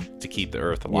magma to keep the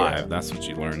earth alive. That's what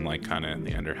you learn like kind of in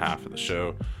the under half of the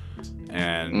show.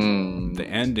 And the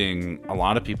ending, a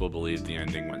lot of people believe the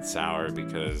ending went sour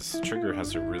because Trigger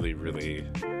has a really, really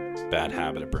bad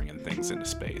habit of bringing things into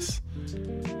space.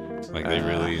 Like they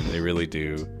really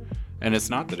do. And it's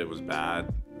not that it was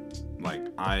bad. Like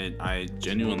I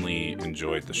genuinely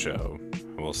enjoyed the show.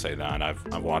 I will say that.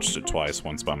 I've watched it twice,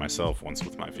 once by myself, once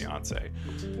with my fiance.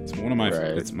 It's one of my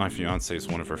it's my fiance's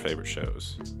one of her favorite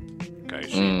shows. Okay,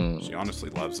 she honestly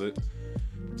loves it.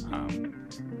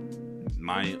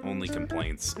 My only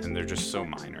complaints, and they're just so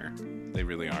minor. They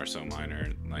really are so minor.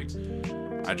 Like,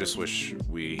 I just wish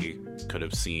we could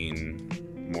have seen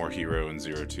more Hero and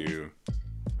Zero Two,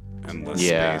 and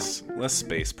less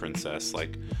space princess.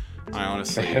 Like, I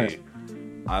honestly,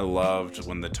 I loved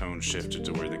when the tone shifted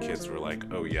to where the kids were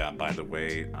like, "Oh yeah, by the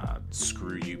way,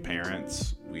 screw you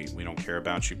parents. We don't care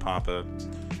about you, Papa.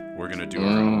 We're gonna do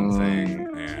our own thing."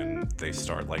 And they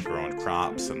start like growing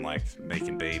crops and like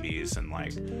making babies and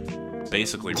like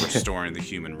basically restoring the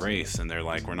human race. And they're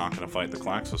like, we're not gonna fight the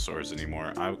Klaxosaurs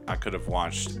anymore. I could have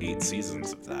watched 8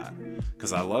 seasons of that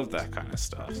because I love that kind of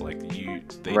stuff. Like they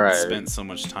spent so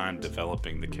much time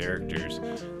developing the characters.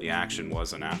 The action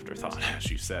was an afterthought, as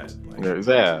you said.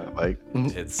 Like,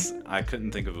 I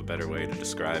couldn't think of a better way to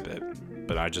describe it.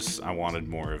 But I wanted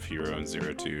more of Hero and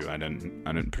Zero Two. I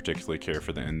didn't particularly care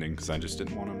for the ending because I just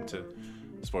didn't want him to.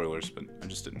 Spoilers, but I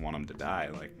just didn't want him to die.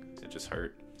 Like, it just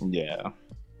hurt. Yeah.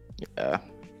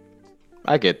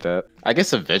 I get that. I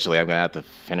guess eventually I'm gonna have to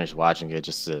finish watching it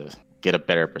just to get a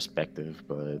better perspective.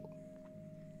 But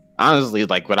honestly,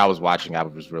 like when I was watching, I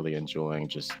was really enjoying.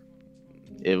 Just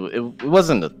it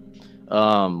wasn't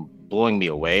blowing me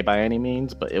away by any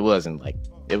means, but it wasn't like.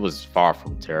 It was far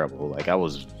from terrible. Like I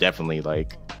was definitely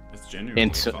like, it's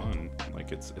genuinely fun.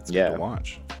 Like it's good to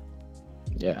watch.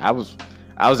 Yeah, I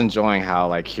was enjoying how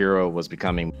like Hero was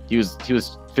becoming. He was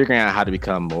figuring out how to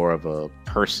become more of a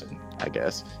person, I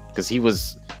guess, because it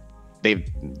was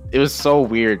so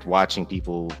weird watching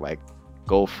people like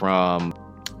go from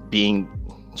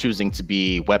choosing to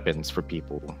be weapons for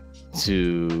people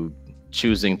to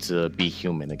choosing to be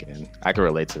human again. I can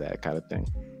relate to that kind of thing.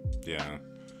 Yeah.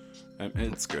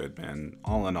 It's good, man.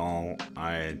 All in all,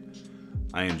 I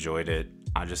enjoyed it.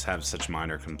 I just have such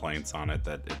minor complaints on it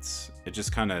that it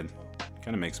just kind of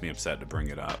makes me upset to bring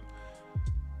it up.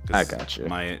 I got you.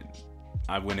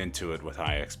 I went into it with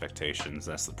high expectations.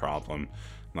 That's the problem.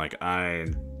 Like I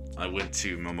went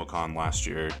to MomoCon last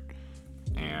year,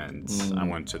 and I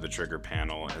went to the Trigger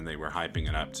panel, and they were hyping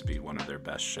it up to be one of their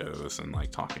best shows, and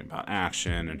like talking about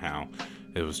action and how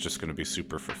it was just going to be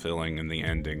super fulfilling, and the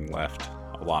ending left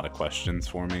a lot of questions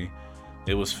for me.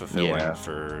 it was fulfilling Yeah.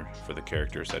 for the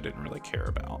characters I didn't really care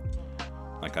about.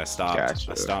 Like I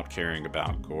Gotcha. stopped caring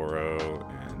about Goro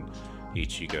and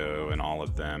Ichigo and all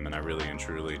of them, and I really and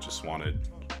truly just wanted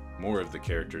more of the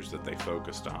characters that they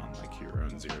focused on, like Hero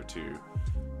and Zero Two.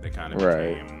 They kind of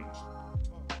Right. became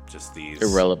just these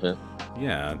Irrelevant.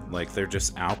 yeah, like they're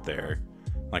just out there.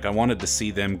 Like I wanted to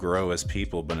see them grow as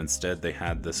people, but instead they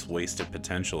had this wasted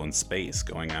potential in space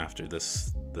going after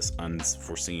this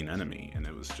unforeseen enemy, and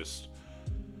it was just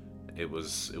it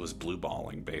was blue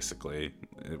balling basically.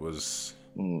 It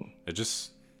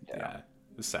just yeah, it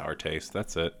was sour taste.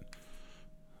 That's it.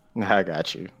 I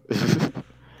got you.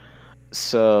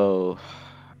 So,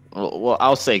 well,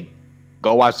 I'll say,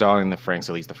 go watch Darling in the Franxx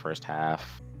at least the first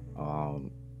half. Well,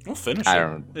 finish I it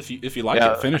don't. if you like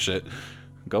Yeah. it. Finish it.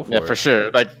 Go for Yeah, it. for sure.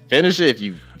 Like, finish it if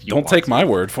you Don't want take to. my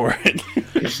word for it.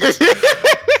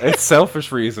 It's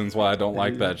selfish reasons why I don't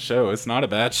like that show. It's not a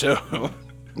bad show.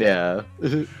 Yeah,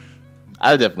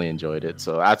 I definitely enjoyed it.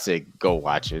 So I'd say go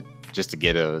watch it just to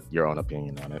get your own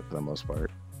opinion on it for the most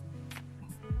part.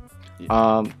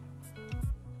 Yeah.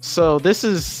 So this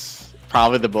is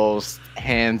probably the most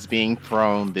hands being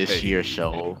thrown this Hey. year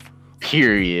show.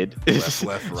 Period.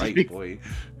 left, right, boy.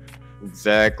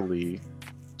 Exactly.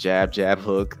 Jab, jab,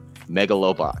 hook,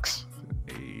 Megalobox.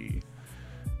 Hey,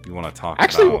 you want to talk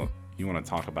Actually, about? You want to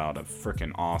talk about a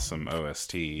freaking awesome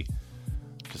OST?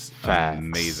 Just Facts. an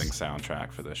amazing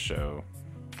soundtrack for this show.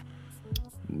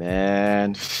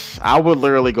 Man, I would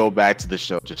literally go back to the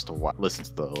show just to listen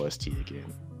to the OST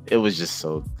again. It was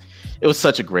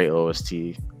such a great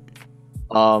OST.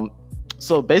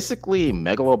 So basically,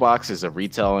 Megalobox is a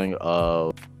retelling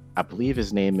of, I believe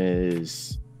his name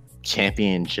is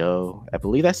Champion Joe. I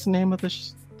believe that's the name of the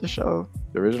show,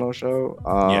 the original show.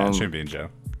 Yeah, Champion Joe.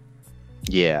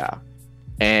 Yeah,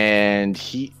 and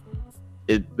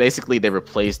basically they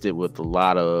replaced it with a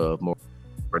lot of more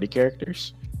pretty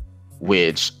characters,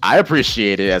 which I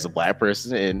appreciated as a black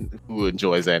person and who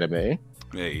enjoys anime.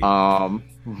 Hey.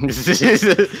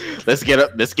 Let's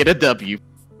get a W.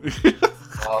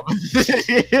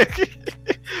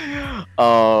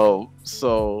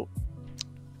 So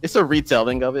it's a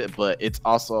retelling of it, but it's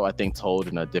also, I think, told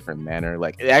in a different manner.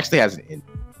 Like, it actually has an end.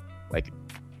 Like,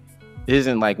 it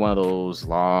isn't like one of those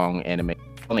long anime,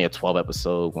 only a 12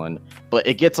 episode one, but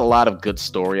it gets a lot of good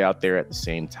story out there at the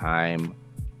same time.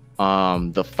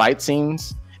 The fight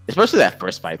scenes, especially that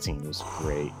first fight scene, was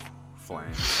great. Flame.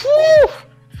 Woo!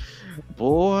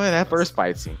 Boy, that first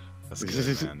fight scene. That's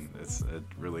good, man. It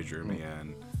really drew me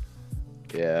in.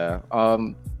 Yeah.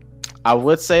 I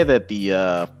would say that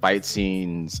the fight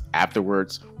scenes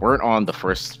afterwards weren't on the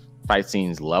first fight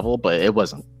scenes level, but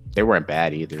they weren't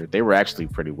bad either. They were actually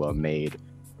pretty well made.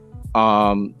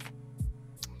 The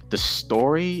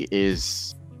story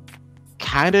is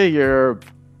kind of your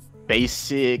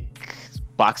basic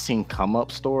boxing come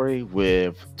up story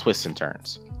with twists and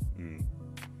turns. Mm.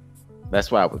 That's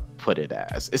what I would put it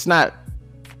as. It's not,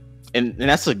 and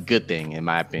that's a good thing in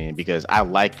my opinion, because I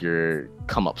like your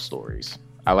come up stories.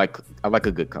 I like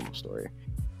a good come up story.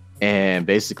 And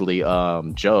basically,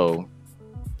 Joe,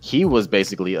 he was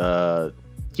basically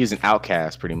he's an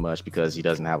outcast pretty much because he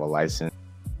doesn't have a license,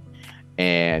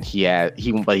 and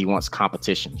but he wants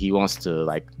competition. He wants to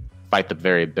like fight the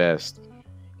very best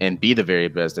and be the very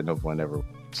best that no one ever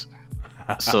was.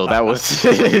 So that was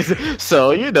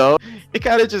so it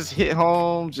kind of just hit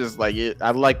home. Just like it,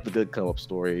 I like the good come up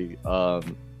story.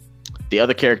 The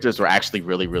other characters were actually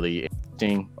really, really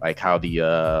interesting. Like how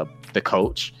the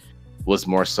coach was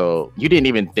more so, you didn't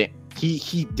even think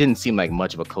he didn't seem like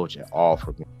much of a coach at all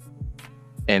for me.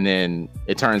 And then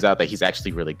it turns out that he's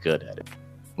actually really good at it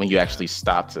when you actually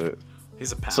stop to.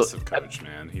 He's a passive coach,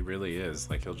 man. He really is.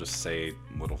 Like, he'll just say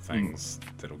little things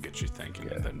that'll get you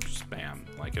thinking, and then just bam,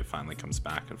 like it finally comes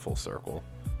back in full circle.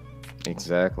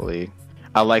 Exactly.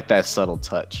 I like that subtle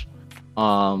touch.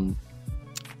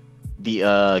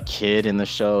 The kid in the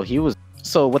show,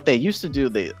 so what they used to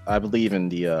do, I believe in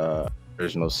the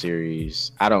original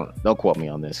series, don't quote me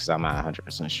on this because I'm not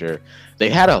 100% sure. They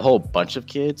had a whole bunch of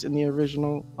kids in the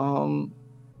original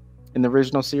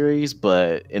series,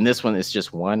 but in this one it's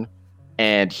just one.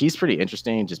 And he's pretty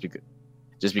interesting just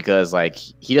because like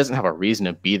he doesn't have a reason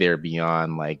to be there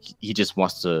beyond like he just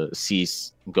wants to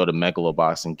go to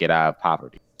Megalobox and get out of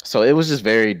poverty. So it was just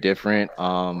very different.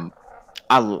 I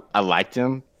liked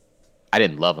him. I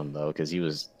didn't love him though because he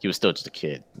was still just a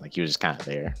kid. Like he was just kind of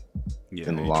there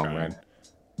in the long run.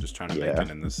 Just trying to make it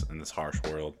in this harsh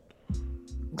world.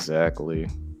 Exactly.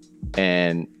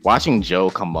 And watching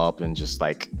Joe come up and just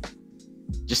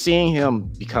seeing him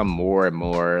become more and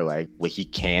more like what he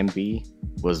can be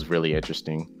was really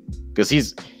interesting. because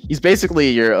he's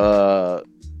basically your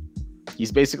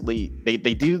he's basically they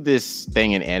do this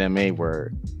thing in anime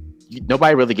where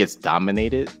nobody really gets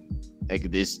dominated.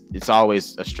 Like this, it's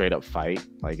always a straight up fight.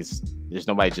 Like there's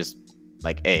nobody just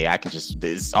like, hey, I can just.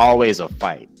 It's always a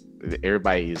fight.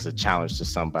 Everybody is a challenge to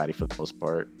somebody for the most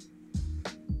part.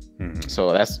 Mm-hmm.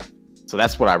 So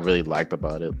that's what I really liked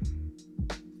about it,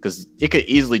 because it could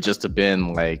easily just have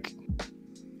been like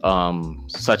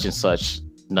such and such,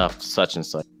 enough such and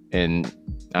such, and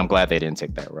I'm glad they didn't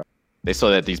take that route. They saw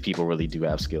that these people really do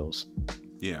have skills.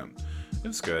 Yeah,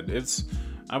 it's good.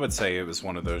 I would say it was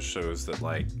one of those shows that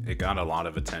like it got a lot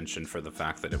of attention for the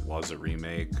fact that it was a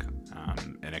remake,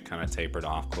 and it kind of tapered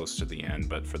off close to the end.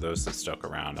 But for those that stuck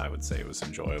around, I would say it was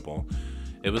enjoyable.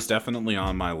 It was definitely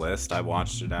on my list. I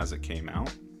watched it as it came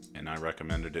out, and I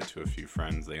recommended it to a few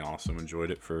friends. They also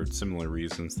enjoyed it for similar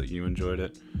reasons that you enjoyed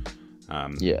it.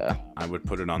 Yeah, I would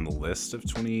put it on the list of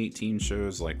 2018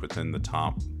 shows, like within the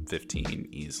top 15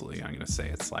 easily. I'm gonna say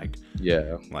it's like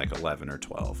 11 or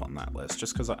 12 on that list,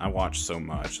 just because I watched so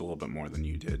much, a little bit more than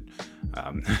you did.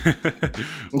 You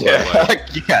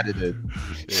kind of did.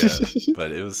 Yeah,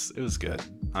 but it was good.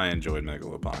 I enjoyed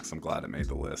Megalobox. I'm glad it made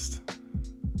the list.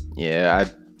 Yeah,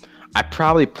 I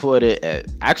probably put it at.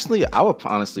 Actually, I would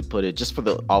honestly put it, just for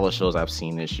all the shows I've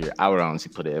seen this year, I would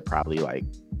honestly put it at probably like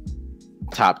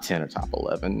top 10 or top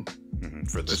 11.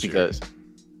 For this just because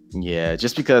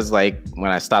just because like when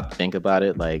I stopped to think about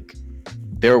it, like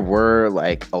there were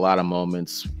like a lot of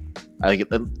moments, like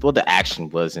the action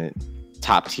wasn't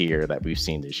top tier that we've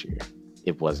seen this year.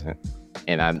 It wasn't,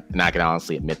 and I can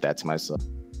honestly admit that to myself,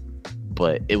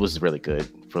 but it was really good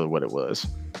for what it was.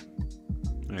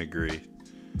 I agree.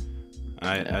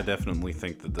 I definitely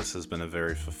think that this has been a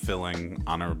very fulfilling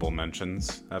honorable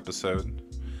mentions episode.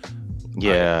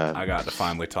 Yeah, I got to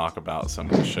finally talk about some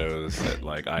of the shows that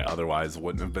like I otherwise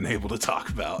wouldn't have been able to talk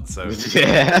about. So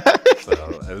yeah, so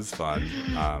it was fun.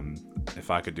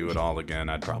 If I could do it all again,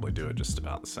 I'd probably do it just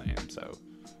about the same. So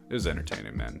it was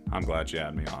entertaining, man. I'm glad you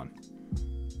had me on.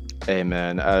 Hey,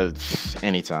 man.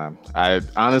 Anytime. I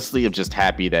honestly am just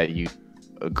happy that you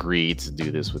agreed to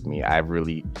do this with me. I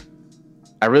really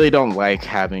don't like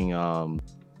having.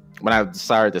 When I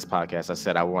started this podcast, I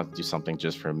said I wanted to do something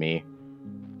just for me.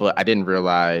 But I didn't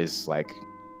realize like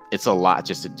it's a lot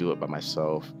just to do it by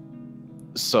myself.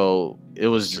 So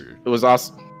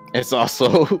it's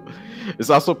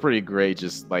also pretty great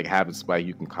just like having somebody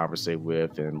you can conversate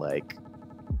with and like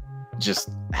just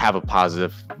have a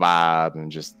positive vibe,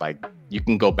 and just like you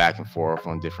can go back and forth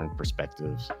on different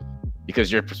perspectives,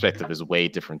 because your perspective is way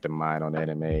different than mine on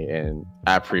anime, and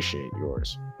I appreciate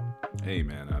yours. Hey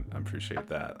man, I appreciate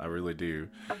that. I really do.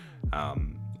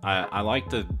 I like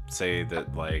to say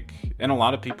that, like, and a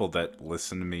lot of people that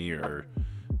listen to me or,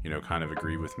 kind of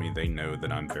agree with me, they know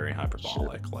that I'm very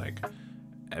hyperbolic. Like,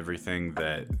 everything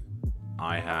that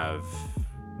I have,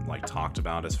 like, talked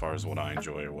about as far as what I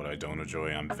enjoy or what I don't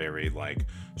enjoy, I'm very, like,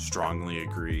 strongly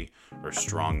agree or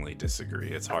strongly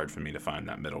disagree. It's hard for me to find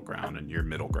that middle ground, and your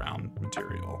middle ground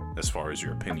material as far as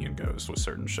your opinion goes with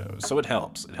certain shows. So it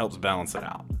helps balance it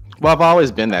out. Well, I've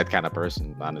always been that kind of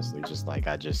person, honestly. Just like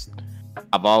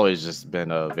I've always just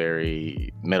been a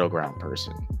very middle ground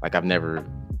person. Like I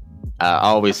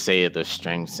always say the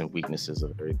strengths and weaknesses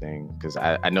of everything, because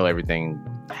I know everything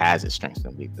has its strengths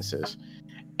and weaknesses.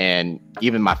 And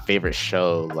even my favorite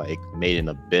show, like Made in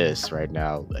Abyss right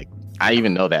now, like I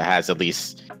even know that has at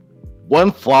least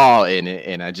one flaw in it,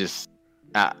 and I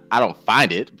don't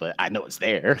find it, but I know it's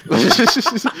there.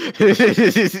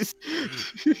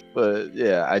 But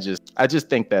yeah, I just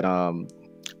think that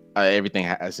everything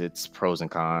has its pros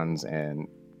and cons, and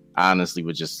I honestly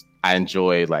I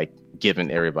enjoy like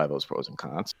giving everybody those pros and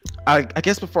cons. I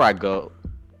guess before I go,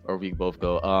 or we both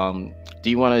go, do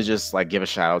you want to just like give a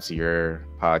shout out to your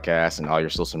podcast and all your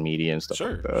social media and stuff?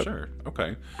 Sure, like that? Sure.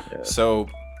 Okay. Yeah. So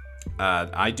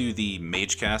I do the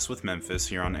Magecast with Memphis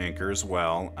here on Anchor as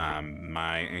well.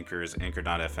 My Anchor is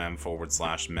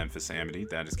anchor.fm/Memphis Amity.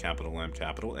 That is capital M,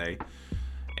 capital A.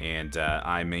 And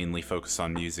I mainly focus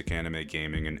on music, anime,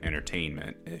 gaming, and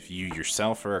entertainment. If you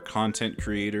yourself are a content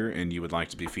creator and you would like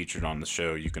to be featured on the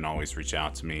show, you can always reach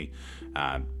out to me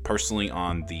personally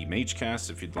on the Magecast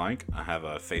if you'd like. I have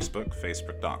a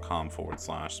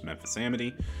facebook.com/Memphis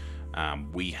Amity.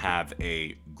 We have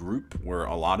a group where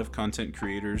a lot of content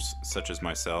creators, such as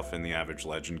myself and the Average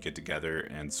Legend, get together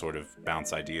and sort of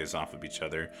bounce ideas off of each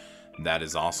other. That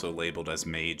is also labeled as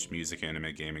Mage, Music,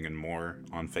 Anime, Gaming, and More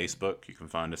on Facebook. You can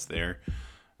find us there.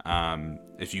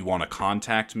 If you want to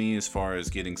contact me as far as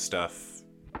getting stuff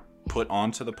put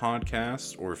onto the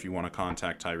podcast, or if you want to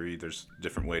contact Tyree, there's a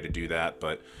different way to do that.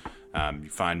 But You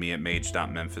find me at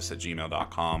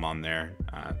mage.memphis@gmail.com on there.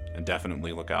 And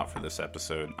definitely look out for this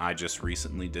episode. I just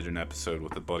recently did an episode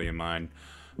with a buddy of mine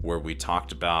where we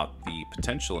talked about the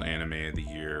potential anime of the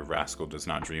year, Rascal Does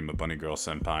Not Dream of Bunny Girl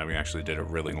Senpai. We actually did a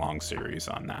really long series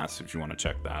on that, so if you want to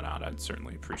check that out, I'd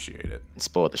certainly appreciate it.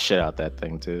 Spoiled the shit out that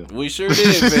thing, too. We sure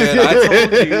did, man. I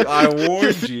told you. I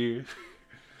warned you.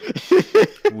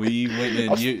 We went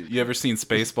in. You ever seen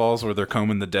Spaceballs where they're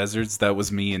combing the deserts? That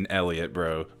was me and Elliot,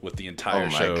 bro, with the entire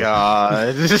show. Oh my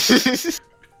god.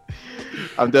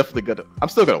 I'm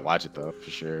still gonna watch it though,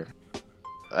 for sure.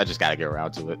 I just gotta get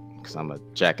around to it because I'm a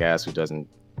jackass who doesn't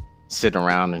sit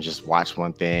around and just watch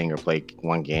one thing or play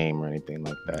one game or anything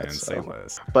like that. Man, say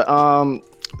less. But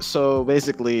so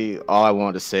basically, all I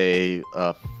wanted to say,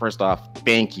 first off,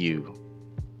 thank you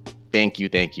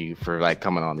for like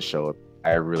coming on the show.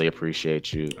 I really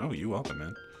appreciate you. Oh, you're welcome,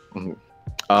 man.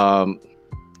 Mm-hmm.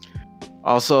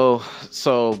 Also,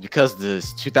 so because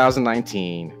this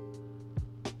 2019.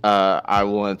 I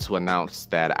want to announce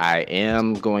that I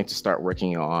am going to start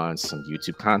working on some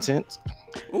YouTube content.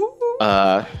 Ooh,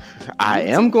 I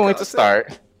am going to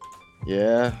start.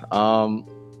 Yeah.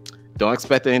 Don't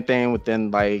expect anything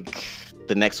within like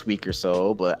the next week or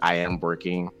so, but I am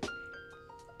working.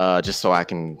 Just so I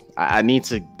need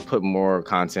to put more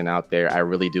content out there. I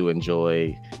really do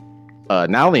enjoy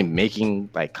not only making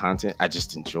like content, I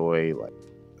just enjoy like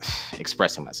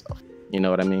expressing myself. You know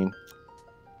what I mean?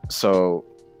 So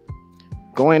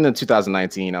going into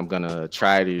 2019, I'm gonna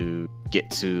try to get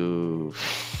to,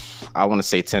 I want to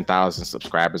say 10,000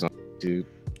 subscribers on YouTube.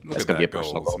 That's gonna be a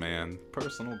personal goal, man.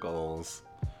 Personal goals.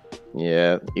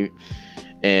 Yeah,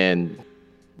 and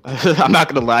I'm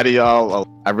not gonna lie to y'all.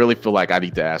 I really feel like I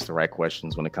need to ask the right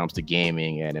questions when it comes to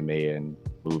gaming, anime, and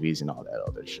movies and all that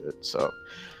other shit. So,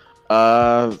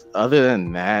 other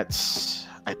than that,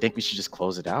 I think we should just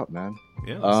close it out, man.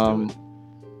 Yeah, let's do it.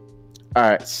 All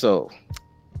right, so.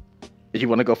 You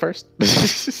want to go first?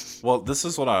 Well, this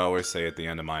is what I always say at the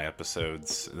end of my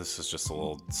episodes. This is just a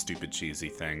little stupid, cheesy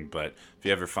thing, but if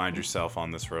you ever find yourself on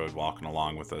this road walking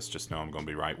along with us, just know I'm going to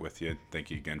be right with you.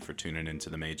 Thank you again for tuning into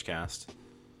the MageCast.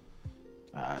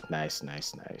 Nice.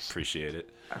 Appreciate it.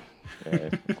 Yeah,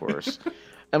 of course.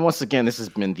 And once again, this has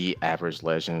been the Average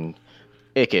Legend,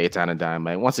 aka Tana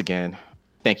Dynamite. Once again,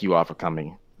 thank you all for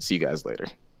coming. See you guys later.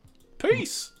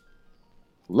 Peace.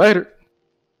 Later.